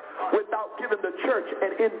church without giving the church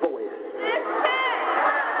an invoice.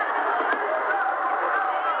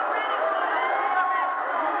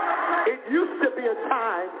 It used to be a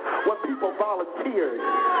time when people volunteered,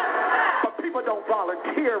 but people don't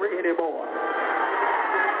volunteer anymore.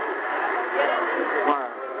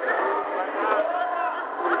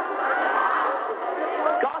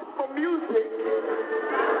 Gospel music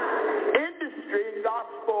industry and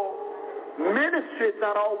gospel ministry is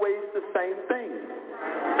not always the same thing,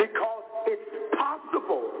 because it's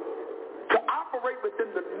possible to operate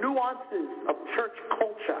within the nuances of church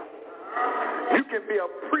culture You can be a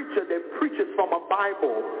preacher that preaches from a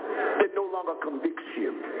Bible that no longer convicts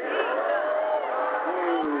you.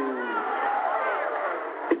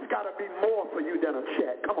 It's got to be more for you than a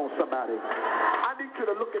check. Come on, somebody. I need you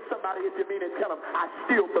to look at somebody if you mean and tell them, I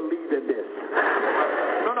still believe in this.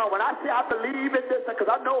 No, when I say I believe in this, because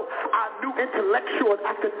I know our new intellectual and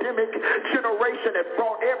academic generation has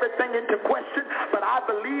brought everything into question, but I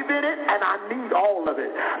believe in it and I need all of it.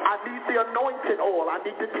 I need the anointing oil. I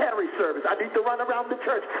need the tarry service. I need to run around the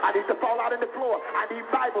church. I need to fall out on the floor. I need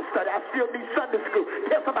Bible study. I still need Sunday school.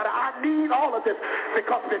 Tell somebody, I need all of this,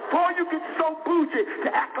 because before you get so bougie to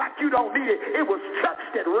act like you don't need it, it was church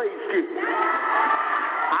that raised you.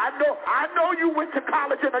 I know you went to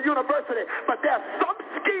college and a university, but there are some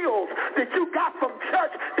skills that you got from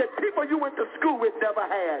church that people you went to school with never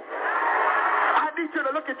had. I need you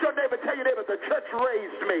to look at your neighbor and tell your neighbor, the church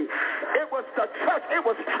raised me. It was the church, it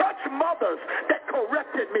was church mothers that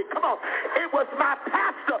corrected me. Come on. It was my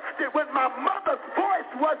pastor that when my mother's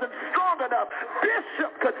voice wasn't strong enough,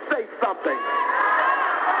 Bishop could say something.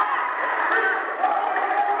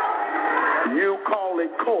 You call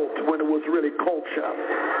it cult when it was really culture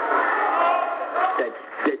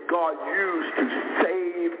that God used to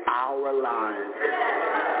save our lives.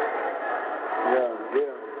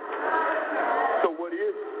 Yeah. So what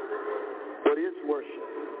is worship?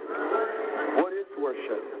 What is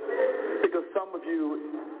worship? Because some of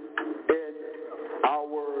you in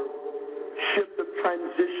our shift of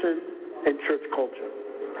transition in church culture,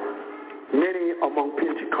 many among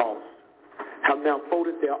Pentecost have now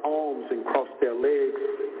folded their arms and crossed their legs,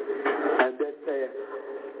 and they say,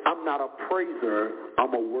 I'm not a praiser,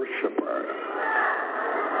 I'm a worshiper.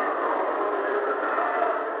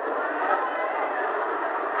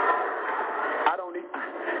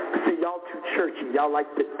 See, y'all too churchy. Y'all like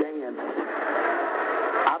to dance.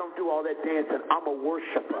 I don't do all that dancing. I'm a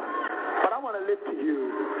worshiper. But I want to lift to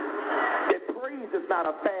you that praise is not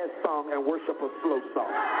a fast song and worship a slow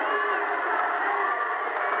song.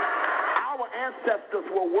 Our ancestors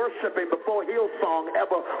were worshiping before Hillsong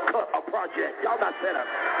ever cut a project. Y'all not saying that.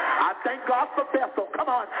 I thank God for Bethel. Come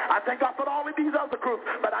on. I thank God for all of these other groups.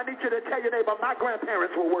 But I need you to tell your neighbor, my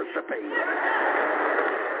grandparents were worshiping.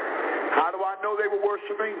 How do I know they were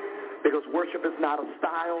worshiping? Because worship is not a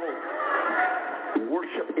style.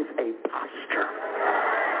 Worship is a posture.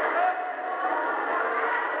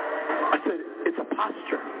 I said it's a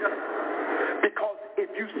posture. Because if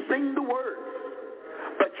you sing the words,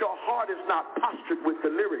 but your heart is not postured with the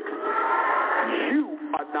lyrics, you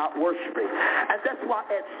are not worshiping. And that's why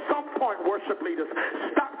at some point, worship leaders,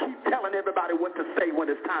 stop keep telling everybody what to say when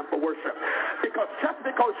it's time for worship. Because just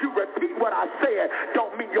because you repeat what I said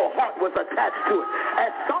don't mean your heart was attached to it.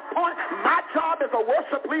 At some point, my job as a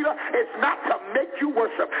worship leader is not to make you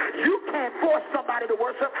worship. You can't force somebody to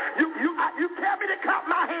worship. You tell me to clap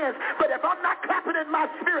my hands, but if I'm not clapping in my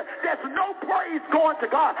spirit, there's no praise going to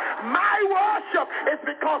God. My worship is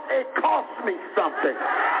because it costs me something.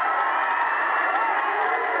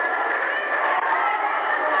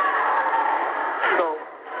 So,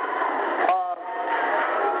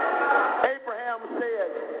 Abraham said,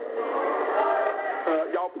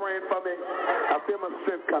 y'all praying for me? I feel my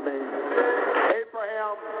strength coming.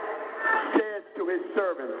 Abraham says to his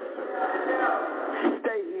servants,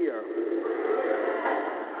 stay here.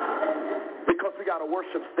 Because we got a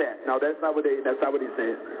worship set. No, that's not what he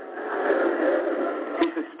said. He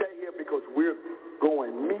said, stay here because we're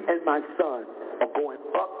going, me and my son are going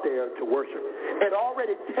up there to worship. It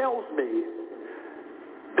already tells me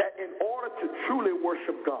that in order to truly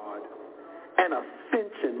worship God, an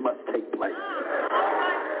ascension must take place.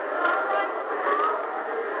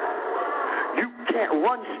 You can't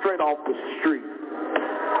run straight off the street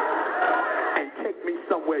and take me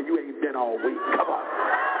somewhere you ain't been all week. Come on.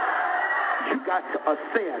 You got to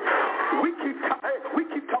ascend. We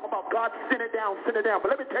keep talking about God send it down. But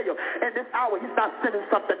let me tell you, in this hour, he's not sending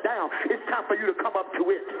something down. It's time for you to come up to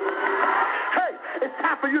it. Hey, it's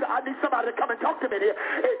time for you to, I need somebody to come and talk to me here.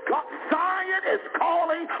 Zion is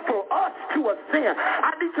calling for us to ascend.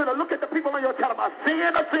 I need you to look at the people on your tell them,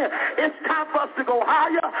 ascend. It's time for us to go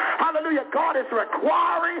higher. Hallelujah. God is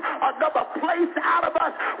requiring another place out of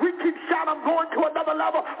us. We keep shouting, I'm going to another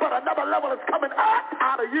level, but another level is coming up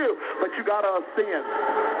out of you. But you got to ascend.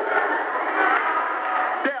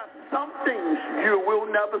 There are some things you will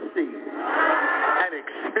never see and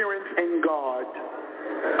experience in God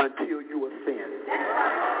until you ascend.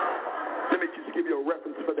 Let me just give you a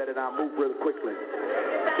reference for that, and I'll move really quickly.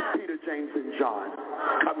 Peter, James, and John,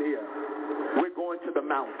 come here. We're going to the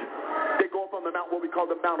mount. They go up on the mount, what we call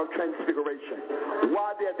the Mount of Transfiguration.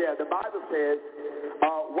 While they're there, the Bible says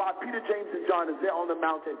while Peter, James, and John is there on the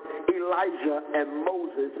mountain, Elijah and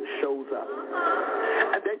Moses shows up.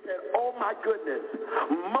 And they said, oh my goodness,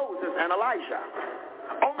 Moses and Elijah.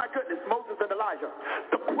 Oh my goodness, Moses and Elijah.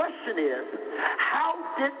 The question is, how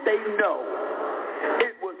did they know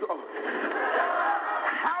it was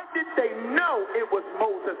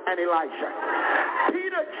Moses and Elijah?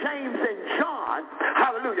 Peter, James, and John,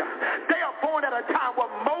 hallelujah, they are born at a time where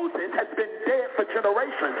Moses has been dead for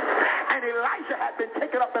generations and Elijah had been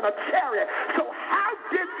taken up in a chariot. So how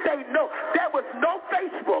did they know? There was no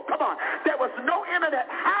Facebook. Come on. There was no internet.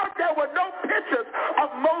 How there were no pictures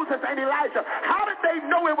of Moses and Elijah? How did they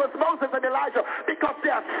know it was Moses and Elijah? Because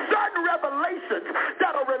there are certain revelations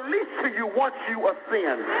that are released to you once you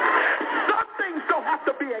ascend. Some things don't have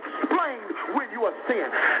to be explained when you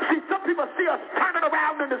ascend. See, some people see us turning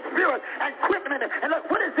around in the spirit and quickening it. And look,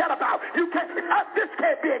 what is that about? You can't. This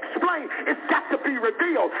can't be explained. It's got to be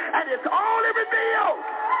revealed. And it's only revealed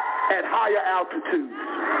at higher altitudes.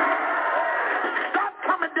 Stop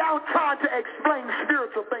coming down trying to explain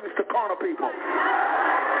spiritual things to carnal people.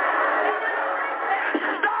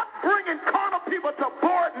 Stop bringing carnal people to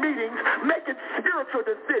board meetings making spiritual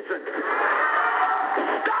decisions.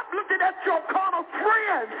 Stop looking at your carnal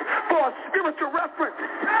friends for a spiritual reference.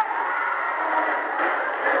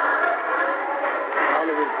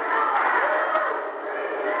 Hallelujah.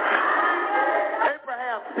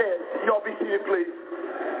 Abraham says, y'all be seated please.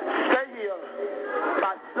 Stay here.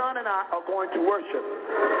 My son and I are going to worship.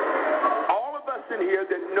 All of us in here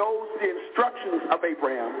that knows the instructions of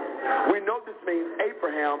Abraham, we know this means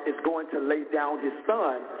Abraham is going to lay down his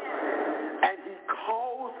son, and he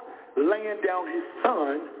calls laying down his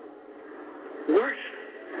son worship.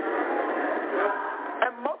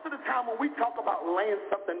 And most of the time when we talk about laying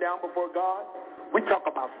something down before God, we talk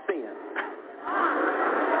about sin.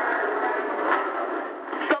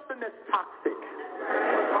 Something that's toxic.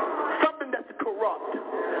 Something that's corrupt.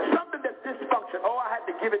 Something that's dysfunction. Oh, I had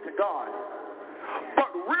to give it to God.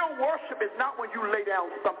 But real worship is not when you lay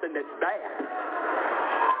down something that's bad.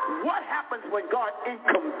 What happens when God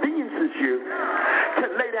inconveniences you to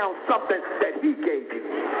lay down something that he gave you?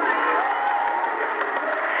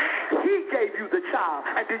 He gave you the child,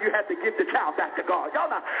 and then you have to give the child back to God. Y'all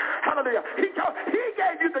know, hallelujah. He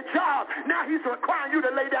gave you the child. Now he's requiring you to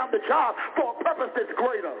lay down the child for a purpose that's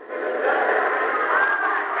greater.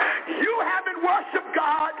 You haven't worshiped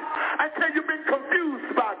God until you've been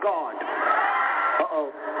confused by God.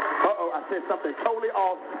 I said something totally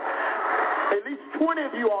off. At least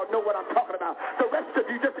 20 of you all know what I'm talking about. The rest of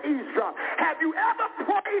you just eavesdrop. Have you ever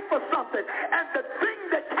prayed for something and the thing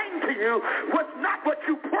that came to you was not what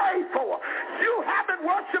you prayed for? You haven't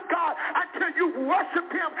worshiped God until you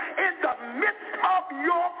worship him in the midst of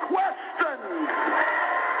your questions.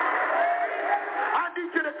 I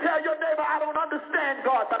need you to tell your neighbor, I don't understand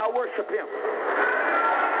God, but I worship him.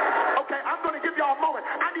 Okay, I'm going to give y'all a moment.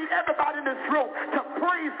 I need everybody in this room to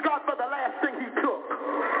praise God for the last thing he took.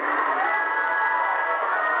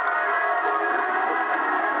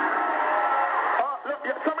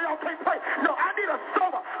 Some of y'all can't pray. No, I need a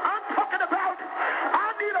sober. I'm talking about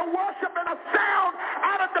I need a worship and a sound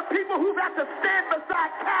out of the people who've had to stand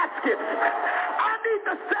beside caskets. I need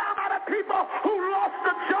the sound out of people who lost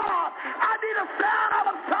a job. I need a sound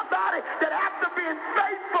out of somebody that after being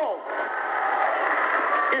faithful,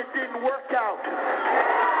 it didn't work out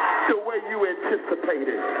the way you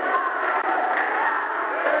anticipated.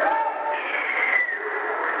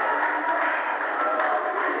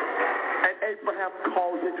 Abraham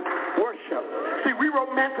calls it worship. See, we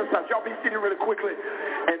romanticize. Y'all be sitting really quickly.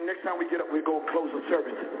 And next time we get up, we're going to close the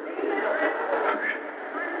service.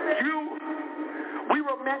 We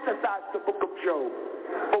romanticize the book of Job.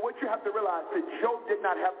 But what you have to realize is that Job did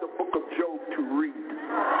not have the book of Job to read.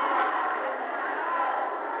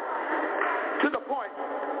 To the point,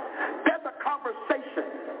 there's a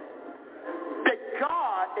conversation that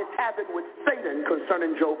God is having with Satan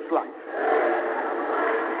concerning Job's life.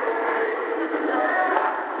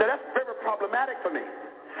 Now that's very problematic for me,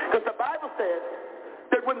 because the Bible says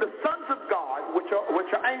that when the sons of God, which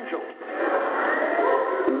are angels,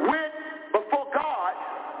 went before God,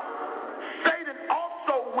 Satan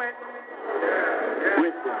also went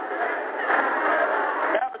with them.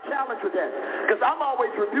 I have a challenge with that, because I'm always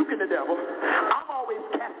rebuking the devil, I'm always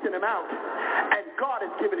casting him out, and God has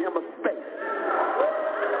given him a space.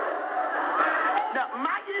 Now,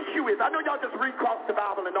 my issue is, I know y'all just read across the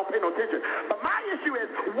Bible and don't pay no attention, but my issue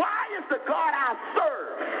is, why is the God I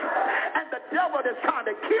serve and the devil that's trying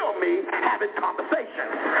to kill me having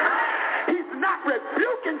conversations? He's not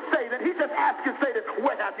rebuking Satan. He's just asking Satan,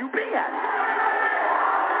 where have you been?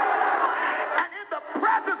 And in the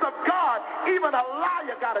presence of God, Even a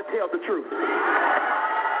liar got to tell the truth.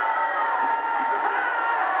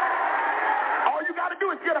 All you got to do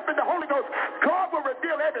is get up in the Holy Ghost. God will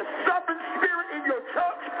reveal every serpent spirit in your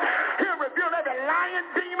church. He'll reveal every lying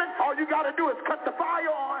demon. All you got to do is cut the fire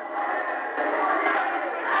on.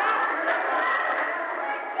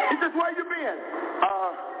 He says, where you been?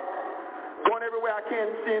 Going everywhere I can,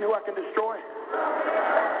 seeing who I can destroy.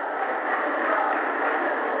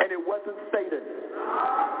 And it wasn't Satan.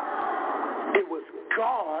 It was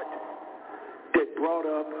God that brought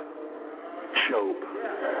up Job.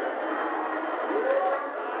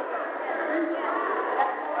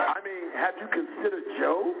 I mean, have you considered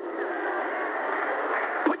Job?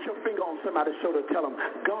 Put your finger on somebody's shoulder and tell them,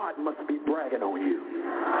 God must be bragging on you.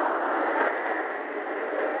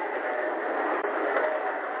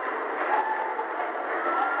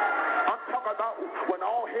 When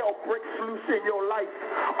all hell breaks loose in your life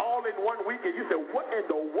all in one week and you say, what in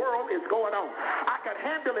the world is going on? I can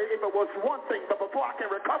handle it if it was one thing, but before I can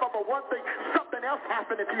recover for one thing, something else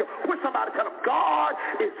happening to you. Would somebody tell them, God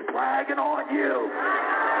is bragging on you?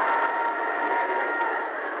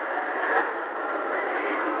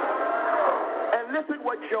 And listen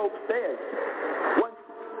what Job says. Once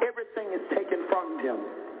everything is taken from him,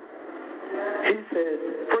 he says,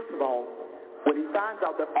 first of all, when he finds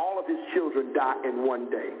out that all of his children die in one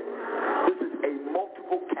day, this is a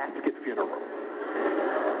multiple casket funeral.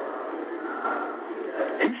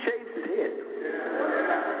 He shaves his head.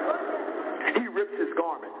 He rips his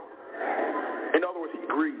garment. In other words, he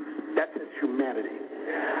grieves. That's his humanity.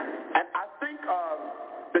 And I think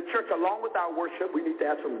the church, along with our worship, we need to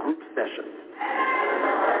have some group sessions.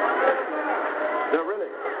 No,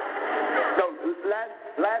 really. No,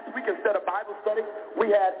 last week instead of Bible study,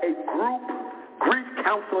 we had a group grief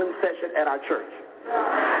counseling session at our church.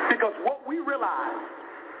 Because what we realize,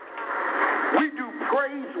 we do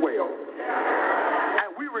praise well, and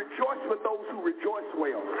we rejoice with those who rejoice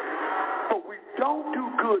well, but we don't do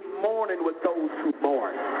good mourning with those who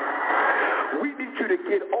mourn. We need you to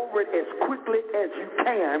get over it as quickly as you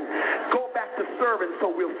can. Go back to serving so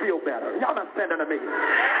we'll feel better. Y'all not standing to me.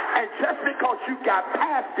 And just because you got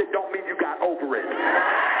past it don't mean you got over it.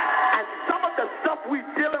 And some of the stuff we're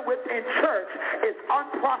dealing with in church is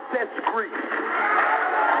unprocessed grief.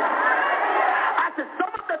 I said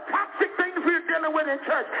some of the toxic things we're dealing with in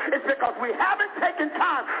church is because we haven't taken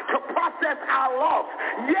time to process our loss.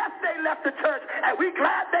 Yes, they left the church, and we're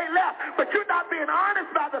glad they left, but you're not being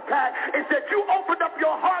honest about the fact is that you opened up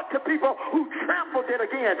your heart to people who trampled it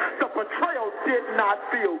again. The betrayal did not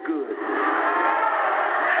feel good.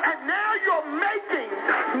 And now you're making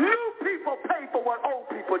new people pay for what old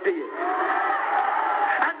people did.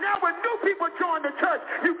 And now when new people join the church,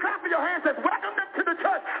 you clap your hands and welcome them to the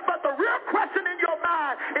church. But the real question in your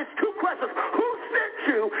mind is two questions. Who sent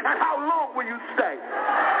you and how long will you stay?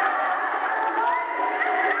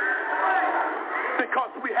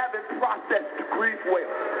 Because we haven't processed grief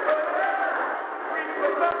well.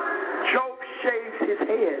 Job shaves his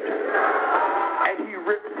head and he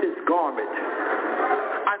rips his garment.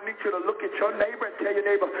 I need you to look at your neighbor and tell your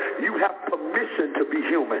neighbor, you have permission to be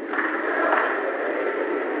human.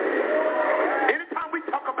 Anytime we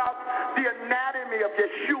talk about the anatomy of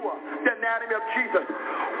Yeshua, the anatomy of Jesus,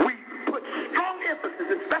 we put strong emphasis,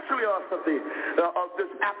 especially of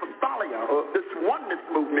this apostolia, or this oneness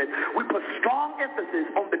movement, we put strong emphasis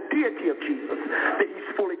on the deity of Jesus, that he's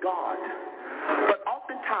fully God. But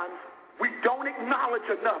oftentimes, we don't acknowledge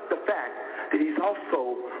enough the fact that he's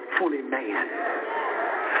also fully man.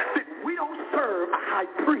 That we don't serve a high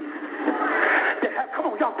priest that have,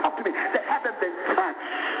 come on, y'all talk to me, that haven't been touched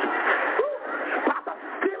by the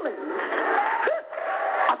feelings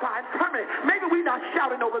of our infirmity. Maybe we're not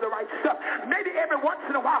shouting over the right stuff. Maybe every once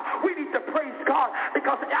in a while we need to praise God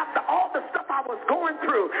because after all the stuff I was going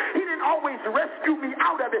through, he didn't always rescue me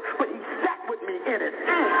out of it, but he sat with me in it.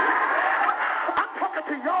 I'm talking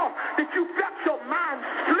to y'all that you felt your mind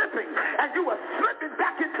slipping and you were slipping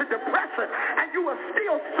back into depression and you were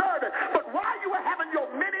still serving. But while you were having your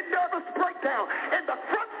mini nervous breakdown in the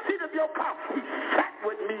front seat of your car, he sat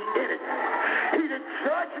with me in it. He didn't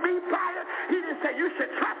judge me by it. He didn't say you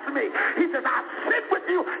should trust me. He says I'll sit with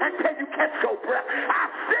you until you catch your breath.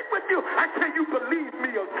 I'll sit with you until you believe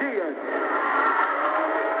me again.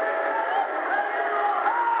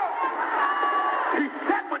 He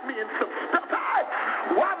sat with me in some stuff.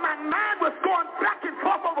 While my mind was going back and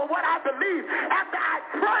forth over what I believed, after I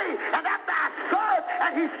prayed and after I served,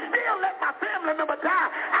 and he still let my family member die,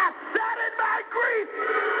 I sat in my grief.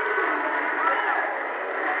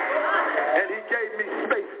 And he gave me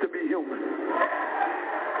space to be human.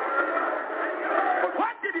 But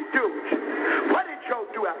what did he do? What did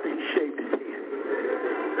Job do after he shaved his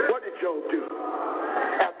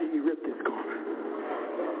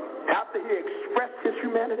after he expressed his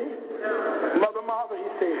humanity, Mother Martha, he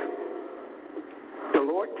said, the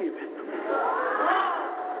Lord give it.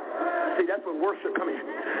 See, that's when worship come in.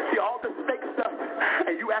 See, all this fake stuff,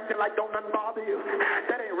 and you acting like don't nothing bother you,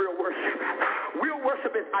 that ain't real worship. Real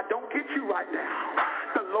worship is, I don't get you right now.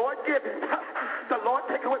 The Lord give it. The Lord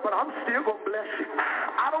take it away, but I'm still going to bless you.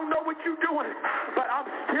 I don't know what you're doing, but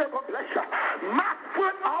I'm still going to bless you. My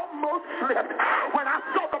foot almost slipped when I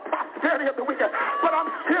saw the prosperity of the wicked, but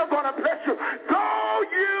I'm still going to bless you. Though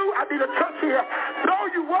you, I need a church here,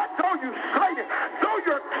 though you what? Though you slay it, though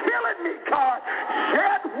you're killing me, God,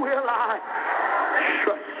 yet will I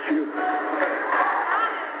trust you.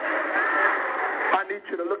 I need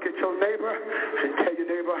you to look at your neighbor and tell your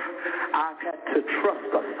neighbor, I've had to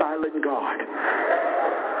trust a silent God.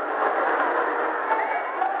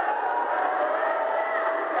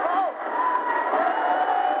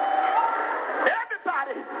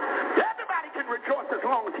 Everybody can rejoice as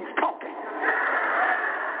long as he's talking.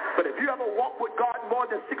 But if you ever walk with God more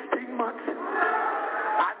than 16 months,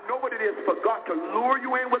 I know what it is for God to lure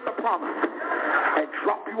you in with a promise and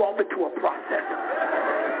drop you off into a process.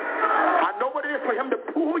 I know what it is for him to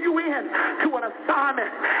pull you in to an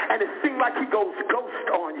assignment and it seems like he goes ghost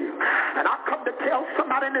on you. And I come to tell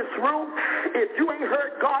somebody in this room, if you ain't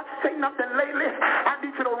heard God say nothing lately, I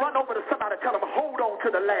need you to run over to somebody and tell them, hold on to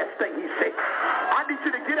the last thing he said. I need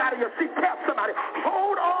you to get out of your seat, tell somebody,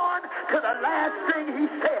 hold on to the last thing he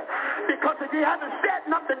said. Because if he hasn't said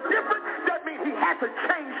nothing different, that means he hasn't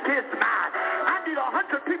changed his mind. I need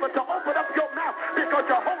 100 people to open up your mouth because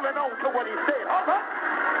you're holding on to what he said.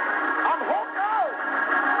 I'm holding on.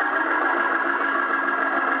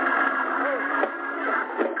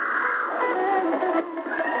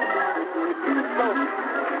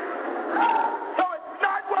 So it's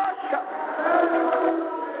not worship.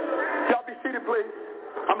 Y'all be seated, please.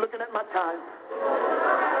 I'm looking at my time.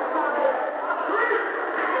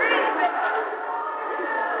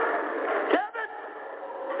 Kevin,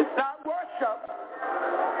 it's not worship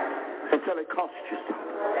until it costs you something.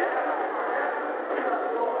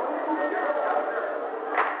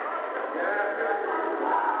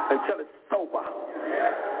 Until it's sober.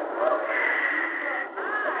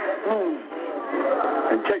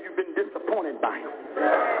 Until you've been disappointed by him.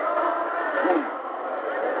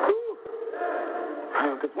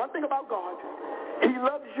 Because one thing about God, he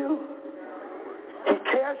loves you. He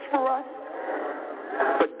cares for us.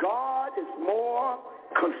 But God is more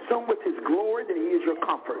consumed with his glory than he is your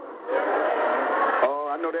comfort.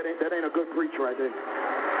 Oh, I know that ain't a good preach right there.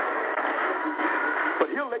 But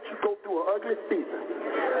he'll let you go through an ugly season.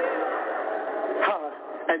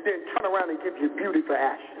 And then turn around and give you beauty for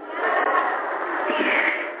ashes.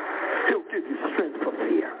 He'll give you strength for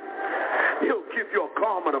fear. He'll give you a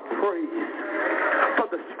garment of praise for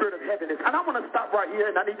the spirit of heaviness. And I want to stop right here,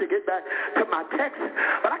 and I need to get back to my text.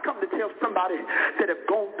 But I come to tell somebody that have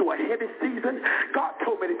gone through a heavy season, God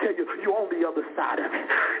told me to tell you, you're on the other side of it.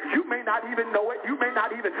 You may not even know it. You may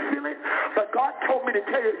not even feel it. But God told me to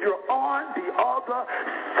tell you, you're on the other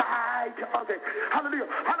side of it. Hallelujah.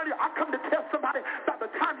 Hallelujah. I come to tell somebody, by the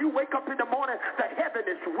time you wake up in the morning, the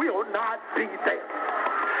heaviness will not be there.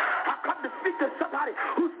 I come to speak to somebody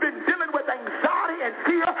who's been dealing with anxiety and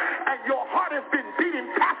fear, and your heart has been beating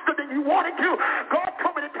faster than you wanted to. God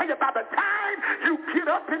told me to tell you, by the time you get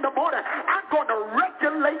up in the morning, I'm going to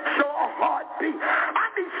regulate your heartbeat. I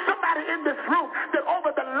need somebody in this room that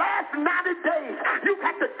over the last 90 days, you've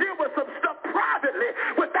had to deal with some stuff privately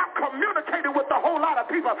without communicating with a whole lot of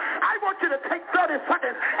people. I want you to take 30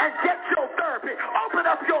 seconds and get your therapy. Open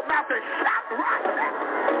up your mouth and shout right now.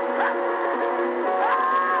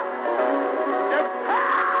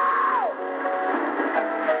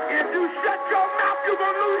 If you shut your mouth, you're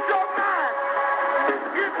going to lose your mind.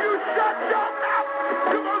 If you shut your mouth,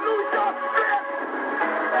 you're going to lose your strength.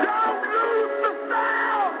 Don't lose the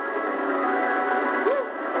sound.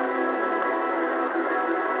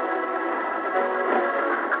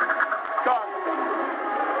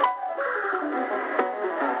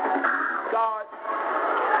 God.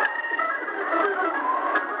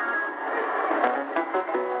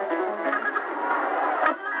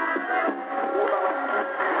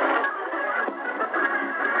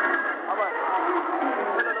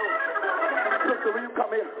 Sister, will you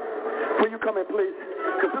come here? Will you come in, please?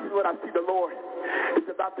 Because this is what I see the Lord is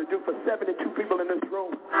about to do for 72 people in this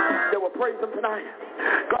room that will praise him tonight.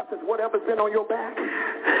 God says, whatever's been on your back,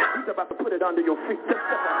 he's about to put it under your feet. Just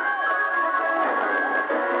step out.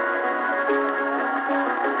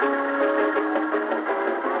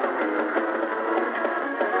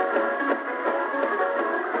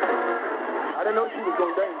 I didn't know she was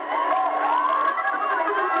going to dance.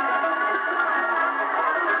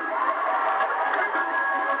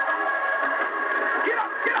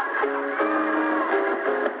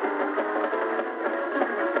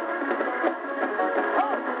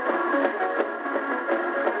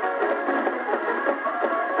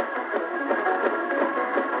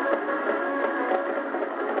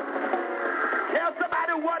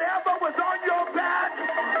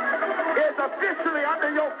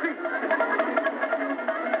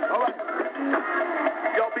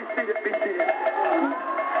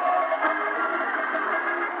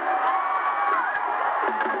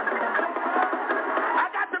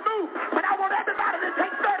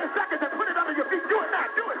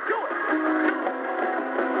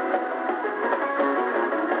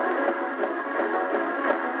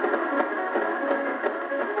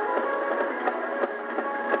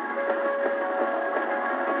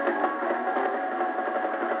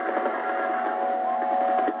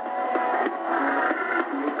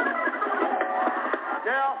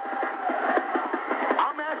 Now,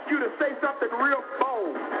 I'm asking you to say something real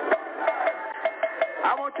bold.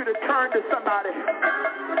 I want you to turn to somebody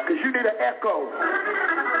because you need an echo.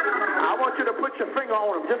 I want you to put your finger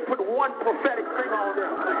on them. Just put one prophetic finger on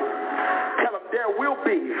them. Tell them there will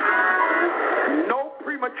be no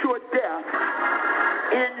premature death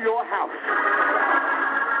in your house.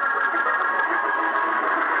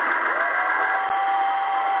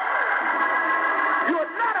 You're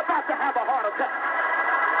not about to have a heart attack.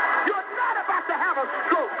 You're not about to have a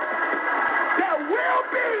stroke. There will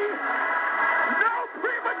be no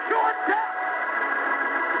premature death.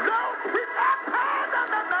 No premature death.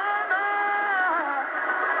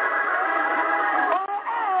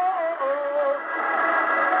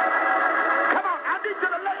 Come on, I need you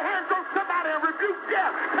to lay hands on somebody and rebuke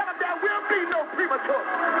death. Tell them there will be no premature.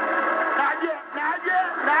 Not yet, not yet,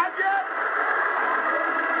 not yet.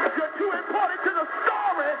 You're too important to the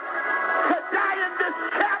story to die in this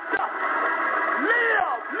chapter.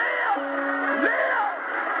 Live, live, live,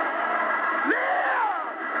 live.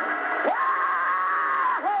 Wow.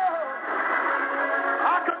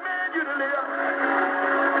 I command you to live.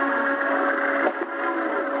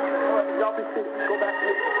 Y'all be sitting. Go back to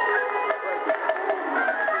it.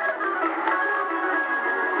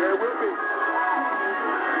 There will be.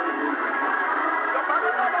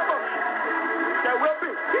 There will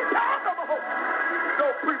be. No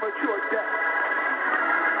premature death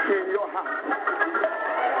in your house.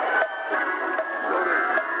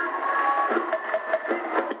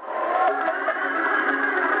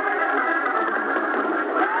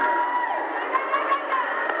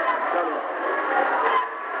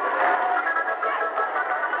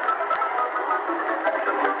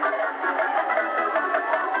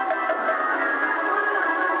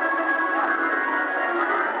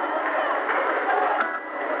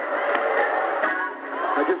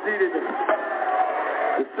 I just needed to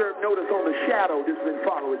serve notice on the shadow that's been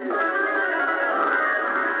following you.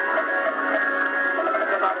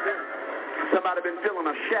 Somebody been feeling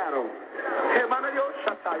a shadow.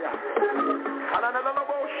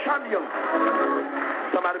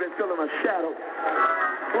 Somebody been feeling a shadow.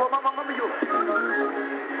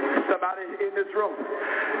 Somebody in this room,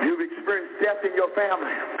 you've experienced death in your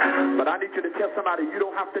family, but I need you to tell somebody you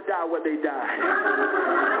don't have to die where they died.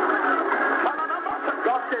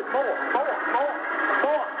 God said more.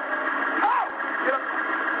 Oh, get up.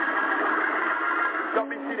 Don't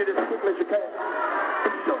be seated as quickly as you can.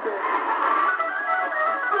 It's so good.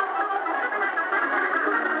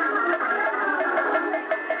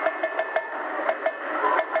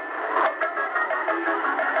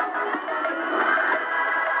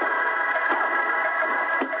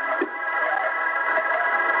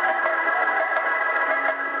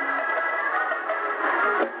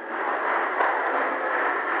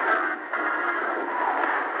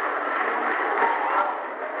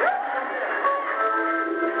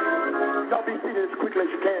 As quickly as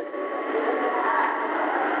you can.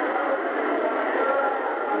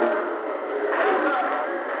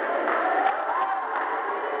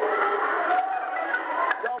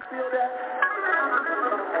 Y'all feel that?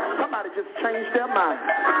 Somebody just changed their mind.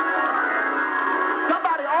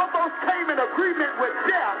 Somebody almost came in agreement with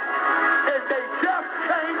death and they just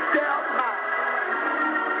changed their mind.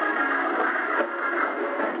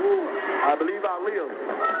 I believe I'll live.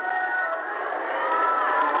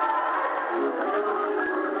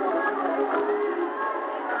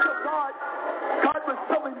 God was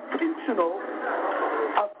so intentional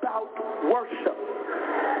about worship.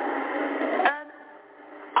 And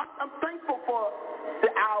I'm thankful for the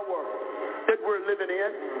hour that we're living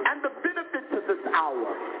in and the benefits of this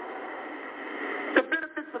hour. The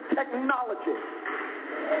benefits of technology.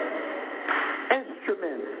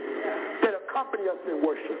 Instruments that accompany us in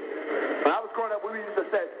worship. When I was growing up, we used to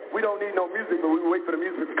say, we don't need no music, but we would wait for the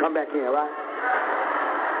music to come back in, right?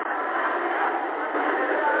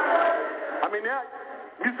 I mean, now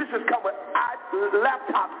musicians come with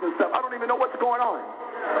laptops and stuff. I don't even know what's going on.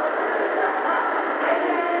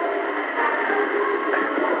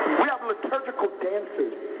 We have liturgical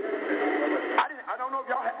dances. I don't know if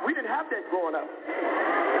y'all we didn't have that growing up.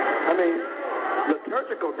 I mean,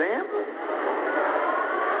 liturgical dance.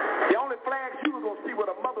 The only flags you were going to see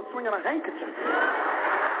was a mother swinging a handkerchief.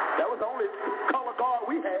 That was the only color guard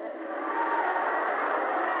we had.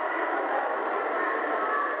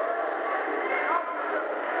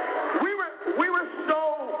 We were so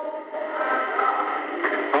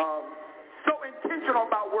intentional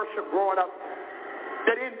about worship growing up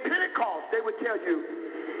that in Pentecost they would tell you,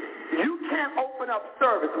 you can't open up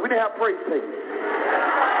service. We didn't have praise teams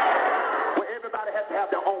where everybody had to have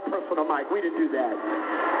their own personal mic. We didn't do that.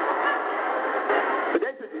 But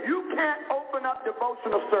can't open up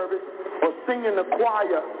devotional service or sing in the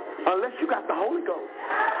choir unless you got the Holy Ghost.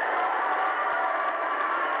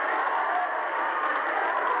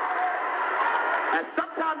 And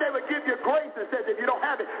sometimes they would give you grace and says if you don't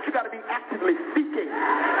have it, you got to be actively seeking.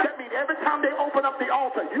 That means every time they open up the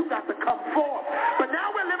altar, you got to come forth. But now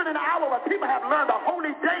we're living in an hour where people have learned the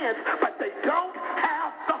holy dance, but they don't have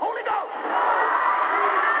the Holy Ghost.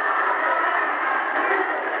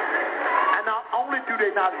 And not only do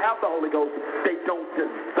they not have the Holy Ghost, they don't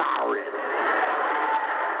desire it.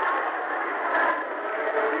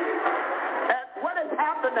 And what has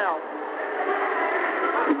happened now,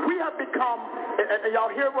 we have become, and y'all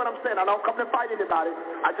hear what I'm saying, I don't come to fight anybody,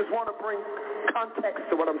 I just want to bring context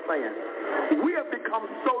to what I'm saying. We have become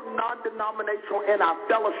so non-denominational in our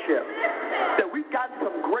fellowship that we've gotten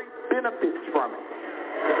some great benefits from it.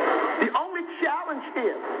 The only challenge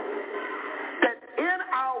is that in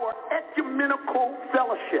our ecumenical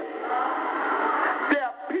fellowship, there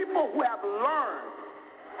are people who have learned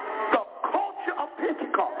the culture of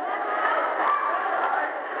Pentecost.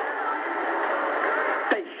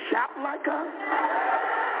 They shout like us.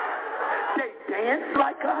 They dance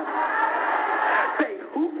like us. They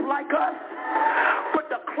hoop like us. But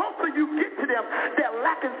the closer you get to them, they're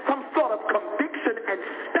lacking some sort of conviction and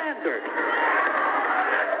standard.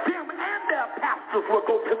 Them and their pastors will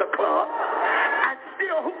go to the club and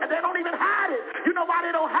still hoop, and they don't even hide it. You know why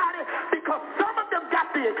they don't hide it? Because some of them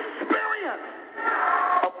got the experience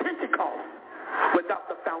of Pentecost without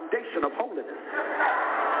the foundation of holiness.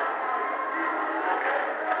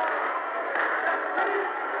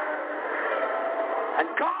 And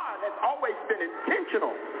God has always been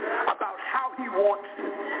intentional about how he wants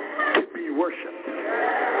to be worshipped.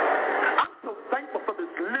 I'm so thankful for this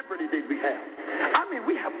liberty that we have. I mean,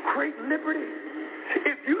 we have great liberty.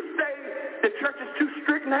 If you say the church is too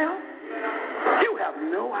strict now, you have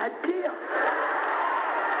no idea.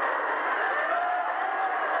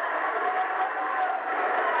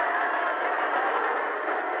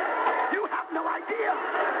 You have no idea.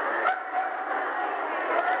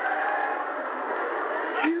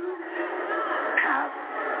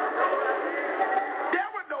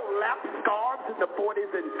 In the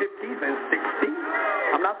 40s and 50s and 60s.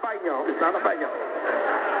 I'm not fighting y'all. It's not a fight, y'all.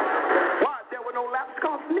 Why? There were no lap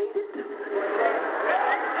scarves needed.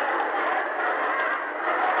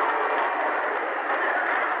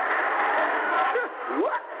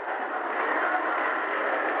 What?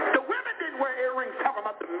 The women didn't wear earrings. Talking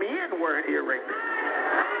about the men wearing earrings.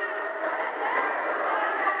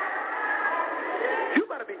 You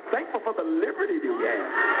better be thankful for the liberty that we have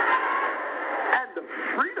and the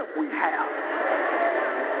freedom we have.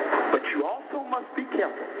 But you also must be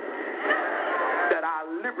careful that our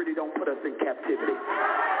liberty don't put us in captivity.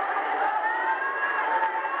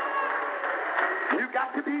 You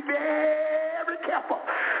got to be very careful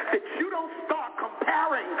that you don't start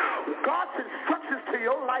comparing God's instructions to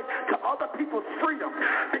your life to other people's freedom.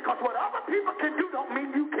 Because what other people can do don't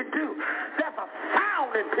mean you can do. There's a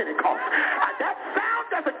sound in Pentecost. And that sound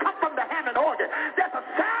doesn't come from the Hammond organ. There's a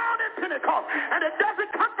sound in Pentecost. And it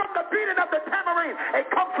doesn't come from the beating of the tambourine. It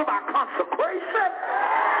comes from our consecration.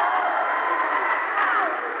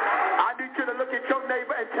 I need you to look at your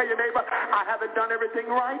neighbor and tell your neighbor, I haven't done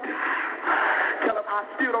everything right. Tell him I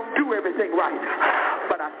still don't do everything right,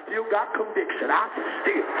 but I still got conviction. I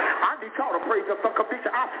need y'all to praise him for conviction.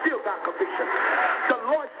 I still got conviction. The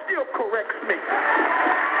Lord still corrects me.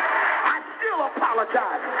 I still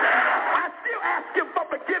apologize. I still ask him for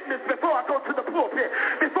forgiveness before I go to the pulpit,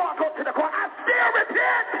 before I go to the court. I still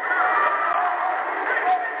repent.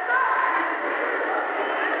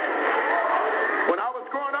 When I was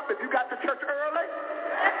growing up, if you got to church early,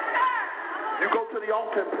 you go to the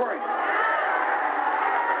altar and pray.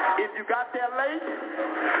 If you got there late,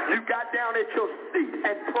 you got down at your seat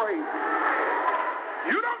and prayed.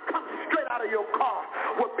 You don't come straight out of your car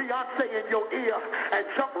with Beyonce in your ear and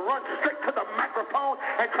run straight to the microphone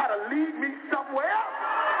and try to lead me somewhere.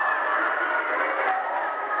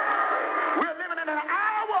 We're living in an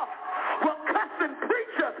hour where cussing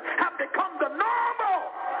preachers have become the normal.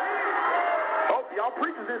 Oh, y'all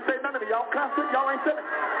preachers didn't say none of it. Y'all cussing? Y'all ain't saying it.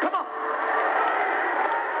 Come on.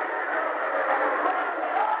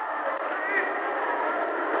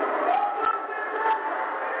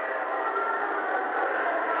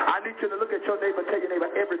 I need you to look at your neighbor and tell your neighbor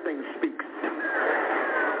everything speaks.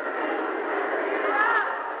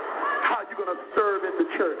 How are you going to serve in the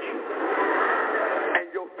church and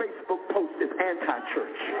your Facebook post is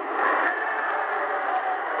anti-church?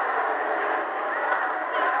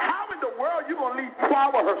 How in the world are you going to lead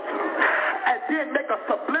choir rehearsal and then make a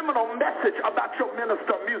subliminal message about your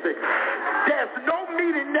minister of music? There's no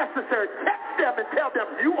meeting necessary, text them and tell them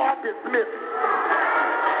you are dismissed.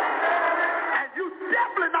 And you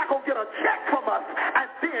definitely not going to get a check from us. And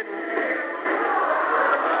then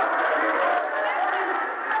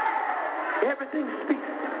everything speaks.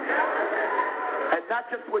 And not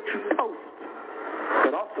just what you post,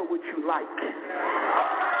 but also what you like.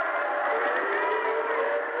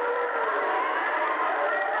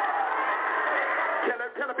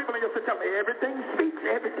 Tell the people in your city, tell them everything speaks,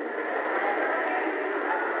 everything.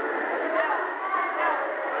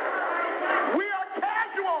 We are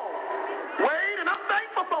casual. Wade, and I'm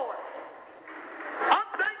thankful for it. I'm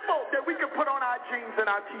thankful that we can put on our jeans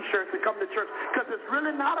and our T-shirts and come to church, because it's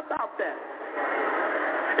really not about that.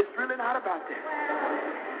 It's really not about that.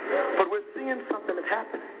 But we're seeing something that's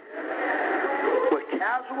happening. Where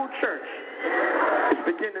casual church is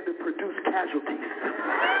beginning to produce casualties.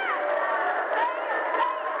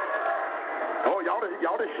 Oh, y'all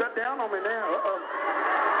done shut down on me now.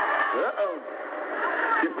 Uh-oh.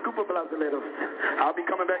 Desculpa, brasileiros. I'll be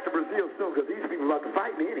coming back to Brazil soon because these people are about to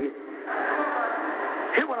fight me in here.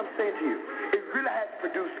 Hear what I'm saying to you. It really has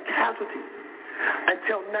produced casualties.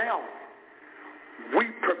 Until now, we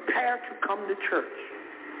prepare to come to church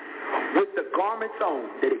with the garments on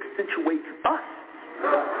that accentuates us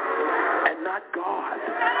and not God.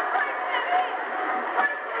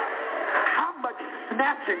 How much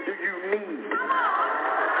snatching do you need?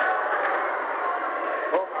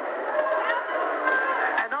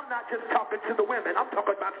 And I'm not just talking to the women. I'm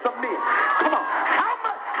talking about some men. Come on.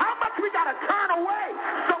 How much we got to turn away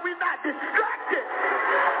so we're not distracted?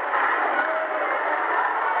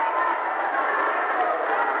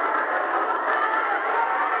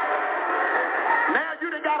 Now you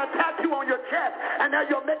done got a tattoo on your chest, and now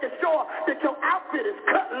you're making sure that your outfit is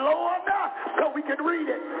cut low enough so we can read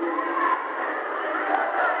it.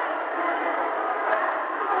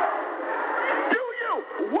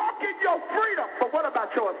 Walk in your freedom, but what about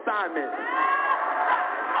your assignment?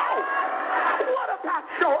 Oh, what about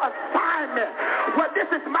your assignment? Well, this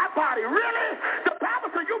is my body. Really? The Bible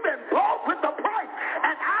says you've been bought with the price,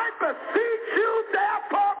 and I beseech you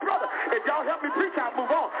therefore, brother. If y'all help me preach, I'll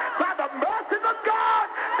move on. By the mercies of God,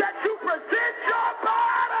 that you present your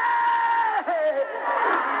body.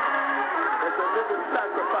 It's a living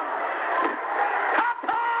sacrifice.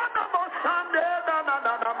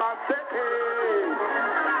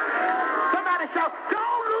 Somebody shout,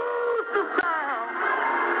 don't lose the sound.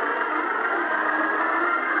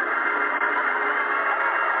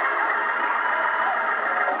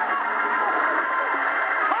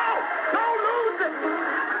 Oh, don't lose it.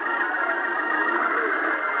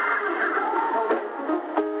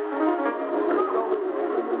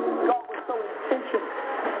 God was so intentional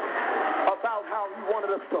about how he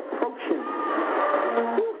wanted us to approach him.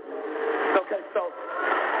 Okay, so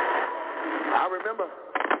I remember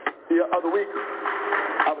the other week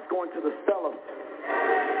I was going to the cellar,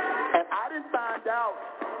 and I didn't find out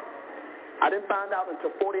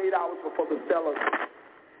until 48 hours before the cellar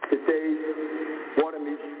that they wanted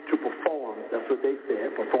me to perform. That's what they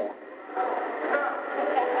said, perform.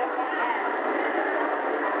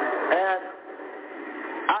 And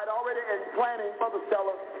I'd already, in planning for the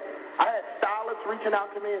cellar, I had stylists reaching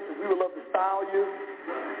out to me and said, we would love to style you.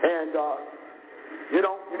 And you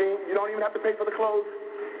don't even have to pay for the clothes.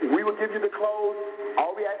 We will give you the clothes.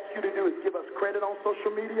 All we ask you to do is give us credit on social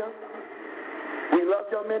media. We love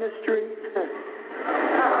your ministry.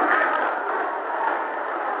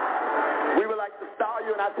 We would like to style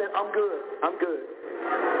you. And I said, I'm good.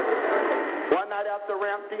 One night after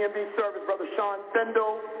Ramp DMV service, Brother Sean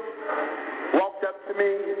Fendel walked up to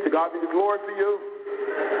me, to God be the glory for you,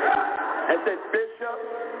 and said, Bishop,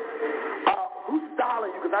 who's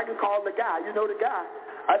styling you? Because I can call the guy. You know the guy.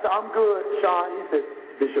 I said, I'm good, Sean. He said,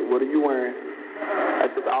 Bishop, what are you wearing? I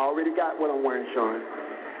said, I already got what I'm wearing, Sean.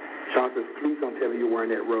 Sean says, please don't tell me you're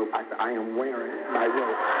wearing that robe. I said, I am wearing my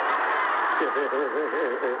robe.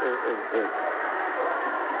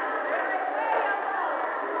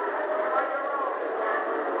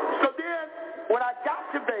 So then, when I got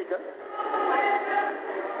to Vegas,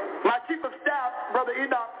 my chief of staff, Brother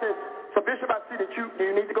Enoch, says, so Bishop, I see that do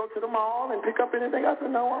you need to go to the mall and pick up anything? I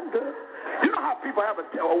said, no, I'm good. You know how people have a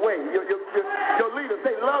way. Your leaders,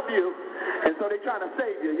 they love you, and so they're trying to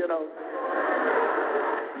save you, you know.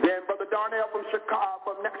 Then Brother Darnell from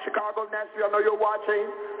Chicago, Nashville, I know you're watching,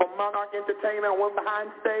 from Monarch Entertainment, went behind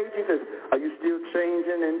stage. He says, are you still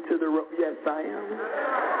changing into the robe? Yes, I am.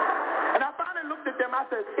 And I finally looked at them. I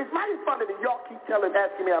said, it's mighty funny that y'all keep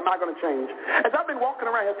asking me, am I going to change? As I've been walking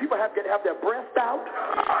around here, people have their breasts out.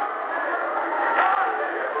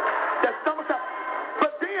 Their stomachs out.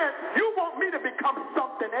 But then you want me to become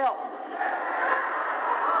something else.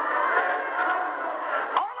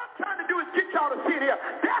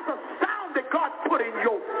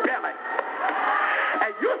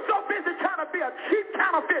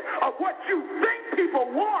 counterfeit of what you think people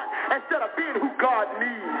want instead of being who God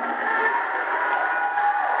needs.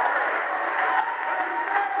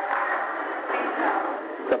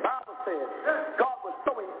 The Bible says God was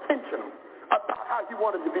so intentional about how he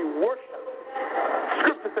wanted to be worshipped.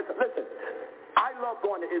 Scripture says, listen, I love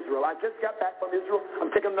going to Israel. I just got back from Israel.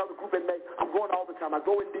 I'm taking another group in May. I'm going all the time. I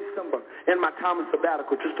go in December in my time of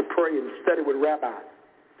sabbatical just to pray and study with rabbis.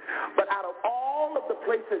 But out of all of the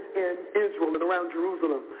places in Israel and around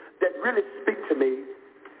Jerusalem that really speak to me,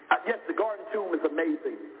 yes, the Garden Tomb is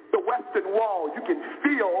amazing. The Western Wall, you can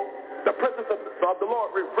feel the presence of the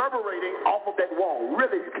Lord reverberating off of that wall.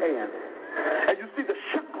 Really, you can. And you see the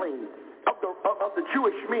shuffling of the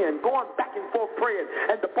Jewish men going back and forth praying,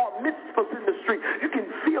 and the bar mitzvahs in the street. You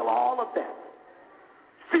can feel all of that.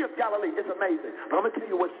 Sea of Galilee is amazing. But I'm going to tell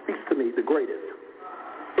you what speaks to me the greatest.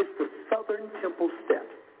 It's the southern temple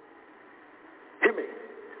steps. Hear me.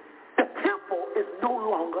 The temple is no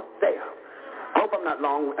longer there. I hope I'm not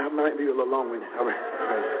long. I might be a little long-winded. All right.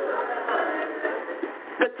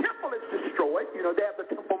 The temple is destroyed. You know, they have the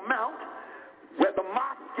Temple Mount, where the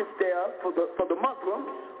mosque is there for the Muslims,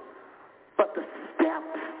 but the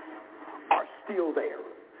steps are still there.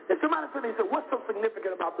 And somebody said, what's so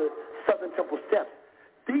significant about the Southern Temple steps?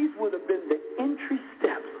 These would have been the entry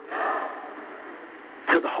steps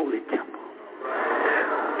to the Holy Temple.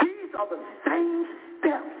 These are the same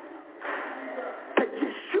steps that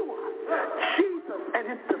Yeshua, Jesus, and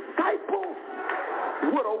his disciples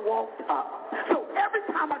would have walked up. So every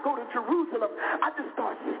time I go to Jerusalem, I just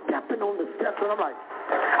start stepping on the steps, and I'm like,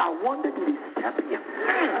 I wonder, did he step in?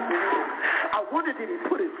 I wonder, did he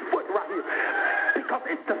put his foot right here? Because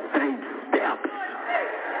it's the same steps.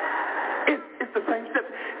 It's the same steps.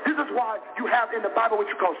 This is why you have in the Bible what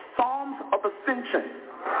you call Psalms of Ascension.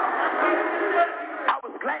 I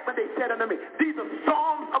was glad when they said unto me, these are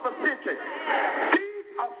Psalms of Ascension. These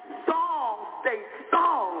are songs they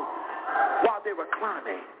sung while they were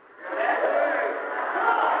climbing.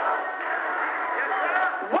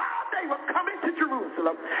 While they were coming to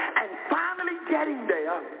Jerusalem and finally getting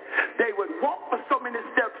there, they would walk for so many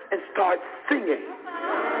steps and start singing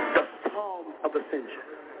the Psalms of Ascension.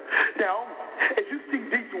 Now, as you see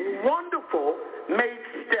these wonderful made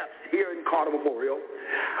steps here in Carter Memorial,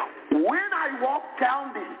 when I walk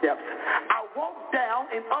down these steps, I walk down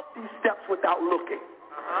and up these steps without looking.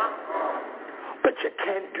 But you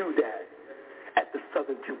can't do that at the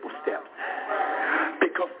Southern Temple steps,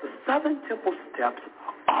 because the Southern Temple steps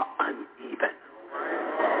are uneven.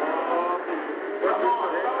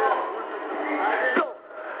 So,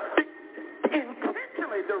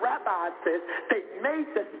 intentionally, the rabbi says they made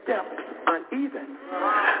the steps uneven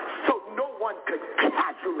so no one could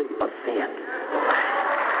casually ascend.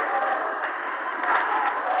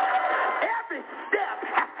 Every step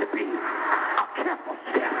has to be a careful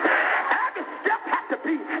step. Every step has to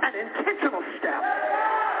be an intentional step.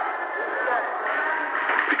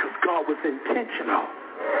 Because God was intentional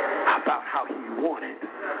about how he wanted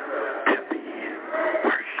to be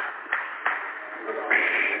worshipped.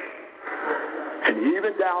 And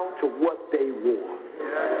even down to what they wore.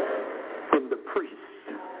 From the priest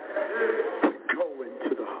to go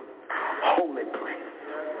into the holy place.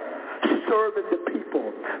 Serving the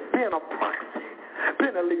people. Being a proxy.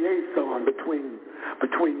 Being a liaison between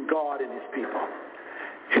God and his people.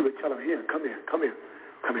 He would tell them, here, come here.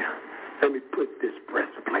 Let me put this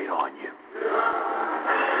breastplate on you.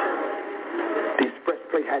 This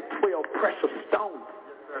breastplate had 12 precious stones.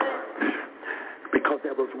 Because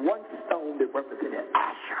there was one stone that represented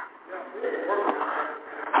Asher.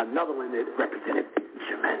 Another one that represented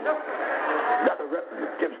Benjamin. Another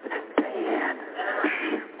represented Dan,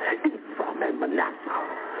 Ephraim, and Manasseh.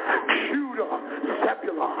 Judah,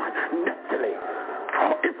 Zebulon, Naphtali,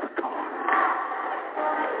 Issachar.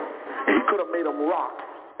 He could have made them rocks,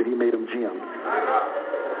 but he made them gems.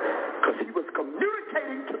 Because he was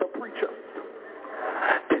communicating to the preachers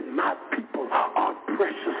that my people are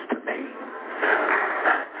precious to me.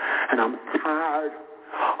 And I'm tired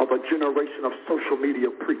of a generation of social media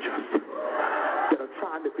preachers that are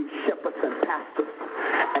trying to be shepherds and pastors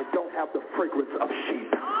and don't have the fragrance of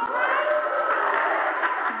sheep.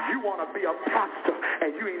 You want to be a pastor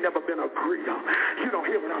and you ain't never been a greeter. You don't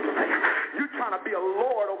hear what I'm saying. You're trying to be a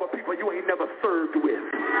lord over people you ain't never served with.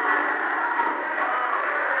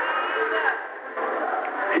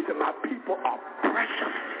 He said, my people are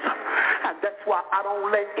precious. And that's why I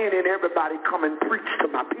don't let any and everybody come and preach to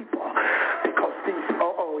my people. Because these,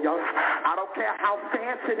 y'all, I don't care how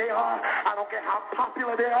fancy they are. I don't care how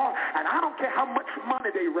popular they are. And I don't care how much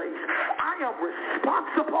money they raise. I am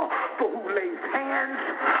responsible for who lays hands.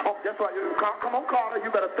 Oh, that's why you come on, Carter.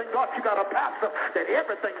 You better thank God you got a pastor that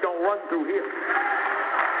everything don't run through here.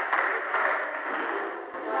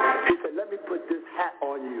 He said, let me put this hat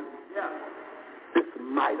on you. This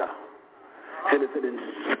mitre. And it's an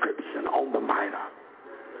inscription on the mitre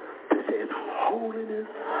that says, holiness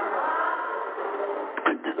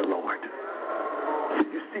unto the Lord. So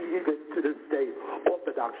you see, even to this day,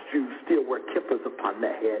 Orthodox Jews still wear kippahs upon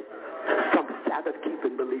their head. Some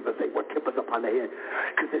Sabbath-keeping believers, they wear kippahs upon their head.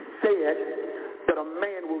 Because it said that a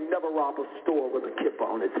man will never rob a store with a kippah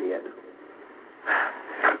on his head.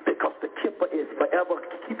 Because the kippah is forever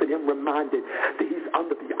keeping him reminded that he's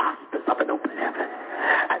under the auspice of an open heaven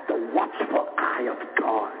and the watchful eye of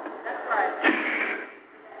God.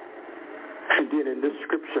 And then in this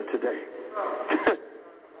scripture today,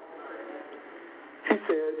 he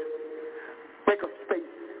says, make a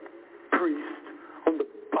space, priest, on the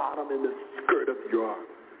bottom in the skirt of your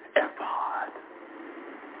ephod.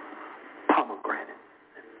 Pomegranates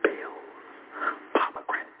and bales.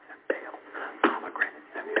 Pomegranates and bales.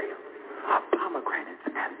 Pomegranates and bales. Pomegranates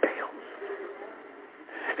and bales.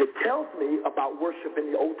 It tells me about worship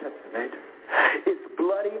in the Old Testament. It's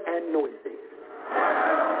bloody and noisy.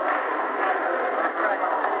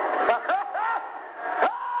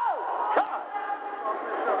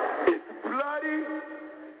 It's bloody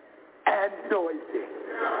and noisy.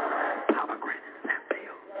 Pomegranates and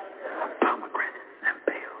bales. Pomegranates and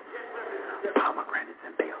bales. Pomegranates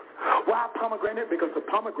and bales. Why pomegranate? Because the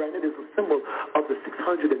pomegranate is a symbol of the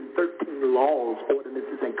 613 laws,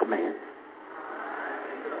 ordinances, and commands.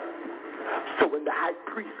 So when the high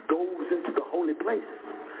priest goes into the holy place,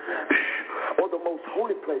 or the most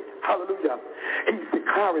holy place, hallelujah, he's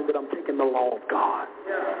declaring that I'm taking the law of God.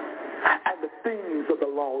 And the things of the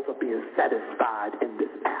laws are being satisfied in this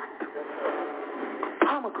act.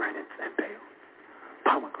 Pomegranates and bales.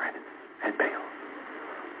 Pomegranates and bales.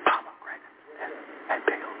 Pomegranates and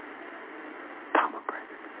bales.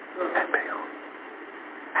 Pomegranates and bales.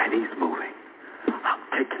 And he's moving. I'm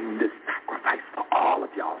taking this sacrifice for all of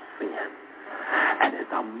y'all's sin. And as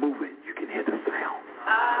I'm moving, you can hear the sound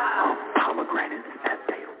of pomegranates and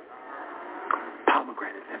bales.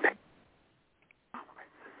 Pomegranates and bales.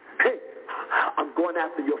 Hey, I'm going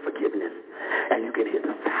after your forgiveness, and you can hear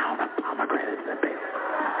the sound of pomegranates and bales.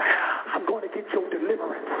 I'm going to get your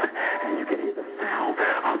deliverance, and you can hear the sound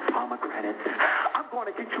of pomegranates. I'm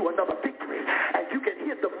going to get you another victory, and you can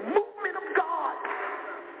hear the movement of God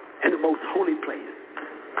in the most holy place.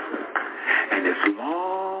 And as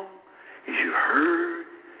long as you heard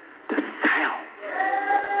the sound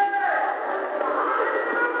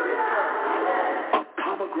of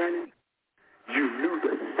pomegranate, you knew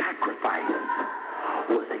the sacrifice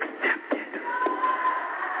was accepted.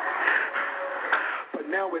 But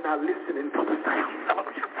now we're not listening for the sound.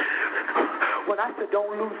 When I said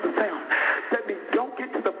don't lose the sound, that means don't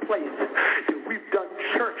get to the place that we've done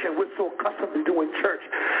church and we're so accustomed to doing church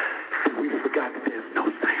that we forgot that there's no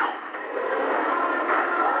sound.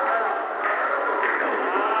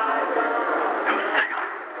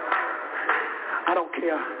 I don't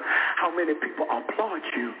care how many people applaud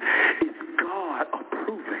you. It's God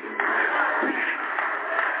approving.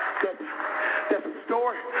 There's a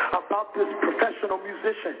story about this professional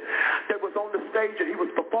musician that was on the stage and he was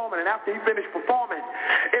performing, and after he finished performing,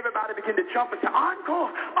 everybody began to jump and say,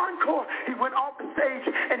 encore, encore. He went off the stage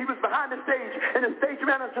and he was behind the stage, and the stage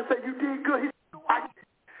manager said, you did good.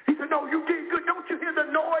 He said, no, you did good. Don't you hear the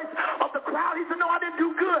noise of the crowd? He said, no, I didn't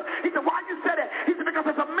do good. He said, why you said that? He said, because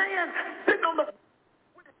there's a man sitting on the...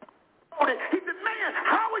 He said, man,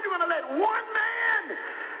 how are you going to let one man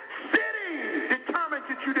sitting determine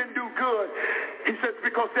that you didn't do good? He says,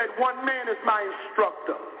 because that one man is my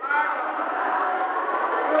instructor.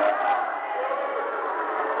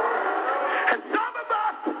 And some of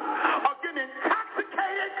us are getting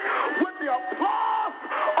intoxicated with the applause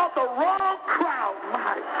of the wrong crowd.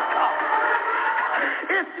 My God.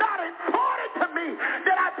 It's not important to me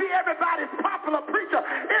that I be everybody's popular preacher.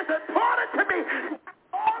 It's important to me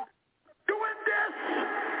doing this,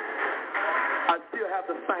 I still have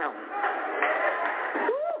the sound.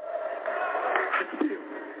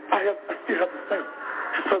 I still have the sound.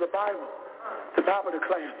 So the Bible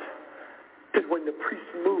declares that when the priest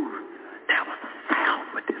moved, there was a sound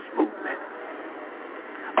with this movement.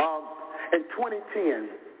 In 2010,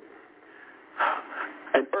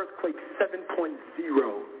 an earthquake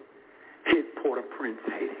 7.0 hit Port-au-Prince,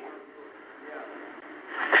 Haiti.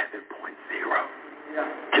 7.0.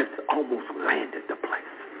 Just almost landed the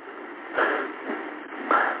place.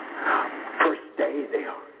 First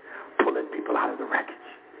out of the wreckage.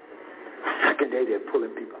 Second day, they're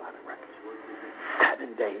pulling people out of the wreckage.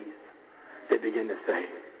 7 days, they begin to say,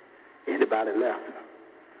 anybody left,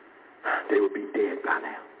 they would be dead by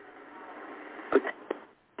now. But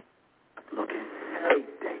looking,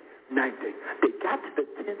 8th day, 9th day, they got to the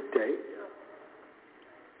 10th day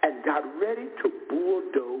and got ready to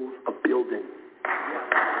bulldoze a building.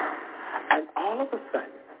 And all of a sudden,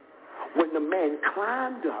 when the man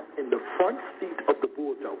climbed up in the front seat of the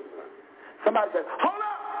bulldozer, somebody said, hold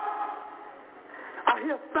up! I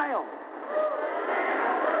hear sound.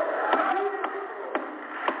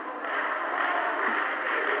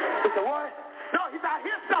 He said, what? No, he said, I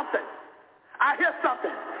hear something. I hear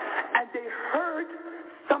something. And they heard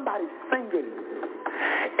somebody singing.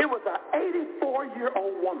 It was an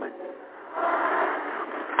 84-year-old woman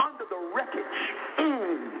under the wreckage.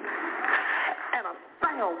 And a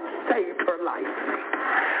sound saved her life.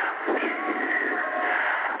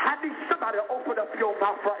 I need somebody to open up your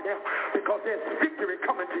mouth right now because there's victory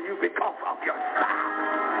coming to you because of your sound.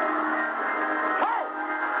 Oh,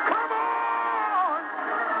 come on!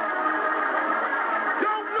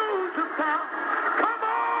 Don't lose your sound. Come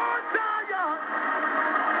on, Zion!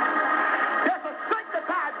 There's a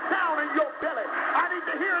sanctified sound in your belly. I need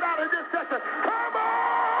to hear it out of this session. Come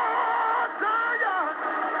on, Zion!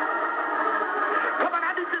 Come on,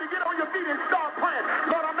 I need you to get on your feet and start praying.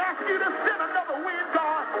 Lord, I'm asking you to send another wind,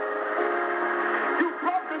 God. You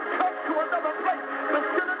brought this church to another place, but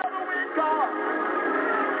send another wind, God.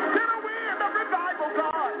 Send a wind of revival,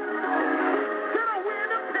 God. Send a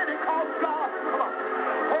wind of Pentecost, God. Come on.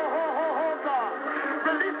 God.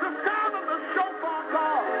 Release the sound of the shofar,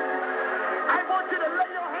 God. I want you to lay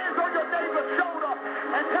your hands on your neighbor's shoulder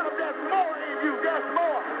and tell him there's more in you. There's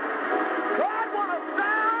more. God wants a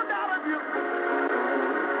sound out of you.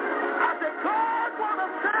 I said, God wants a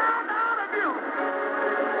sound out of you.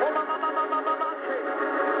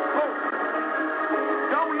 Oh,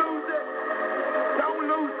 don't lose it. Don't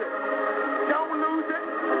lose it. Don't lose it.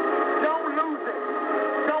 Don't lose it.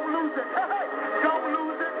 Don't lose it. Hey, don't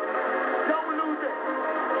lose it. Don't lose it.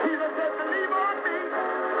 Jesus said, believe on me,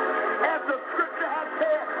 as the scripture has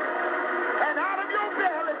said. And out of your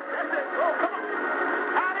belly, that's it. Oh, come on.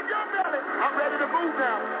 Out of your belly, I'm ready to move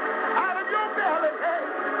now. Out of your belly, hey,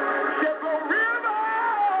 shall flow river.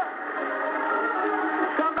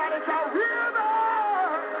 Somebody shout river.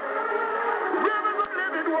 Rivers of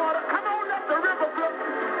living water. Come on, let the river flow.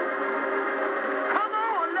 Come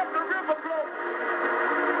on, let the river flow.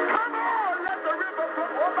 Come on, let the river flow.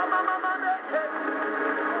 Oh,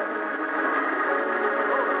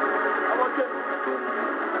 I want you,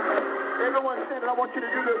 everyone stand, and I want you to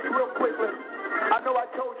do this real quickly. I know I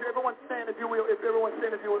told you, everyone stand if you will. If everyone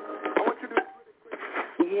stand if you will. I want you to do this really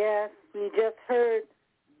quick. Yes, we just heard,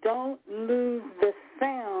 don't lose the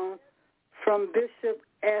sound from Bishop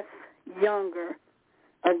S. Younger.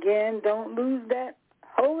 Again, don't lose that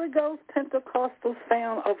Holy Ghost Pentecostal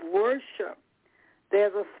sound of worship.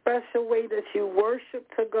 There's a special way that you worship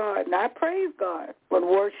to God, not praise God, but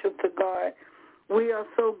worship to God. We are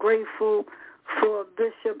so grateful for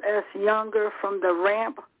Bishop S. Younger from the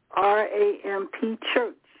RAMP, R-A-M-P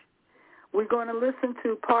Church. We're going to listen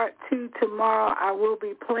to part 2 tomorrow. I will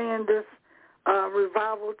be playing this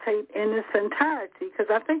revival tape in its entirety because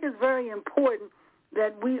I think it's very important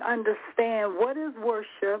that we understand what is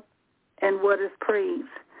worship and what is praise.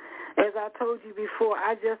 As I told you before,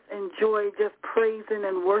 I just enjoy just praising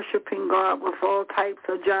and worshiping God with all types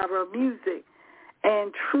of genre music.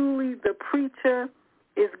 And truly, the preacher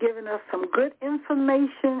is giving us some good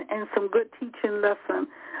information and some good teaching lesson.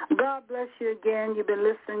 God bless you again. You've been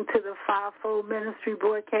listening to the Fivefold Ministry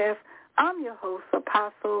broadcast. I'm your host,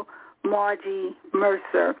 Apostle Margie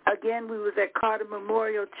Mercer. Again, we was at Carter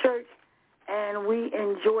Memorial Church, and we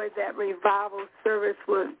enjoyed that revival service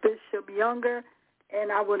with Bishop Younger.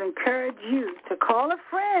 And I would encourage you to call a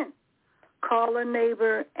friend, call a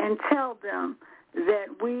neighbor, and tell them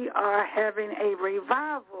that we are having a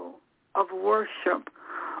revival of worship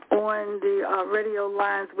on the radio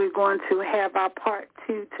lines. We're going to have our part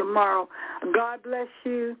 2 tomorrow. God bless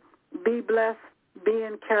you. Be blessed, be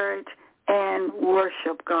encouraged, and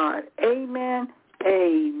worship God. Amen.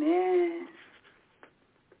 Amen.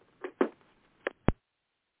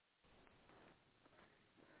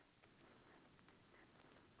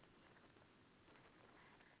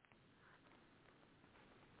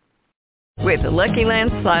 With the Lucky Land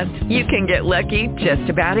Slots, you can get lucky just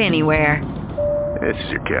about anywhere. This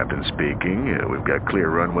is your captain speaking. We've got clear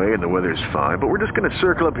runway and the weather's fine, but we're just going to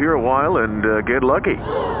circle up here a while and get lucky.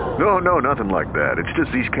 No, nothing like that. It's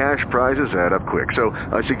just these cash prizes add up quick. So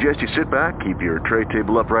I suggest you sit back, keep your tray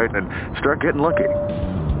table upright, and start getting lucky.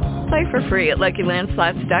 Play for free at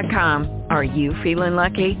LuckyLandSlots.com. Are you feeling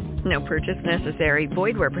lucky? No purchase necessary.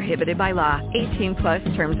 Void where prohibited by law.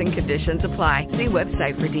 18+ terms and conditions apply. See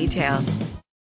website for details.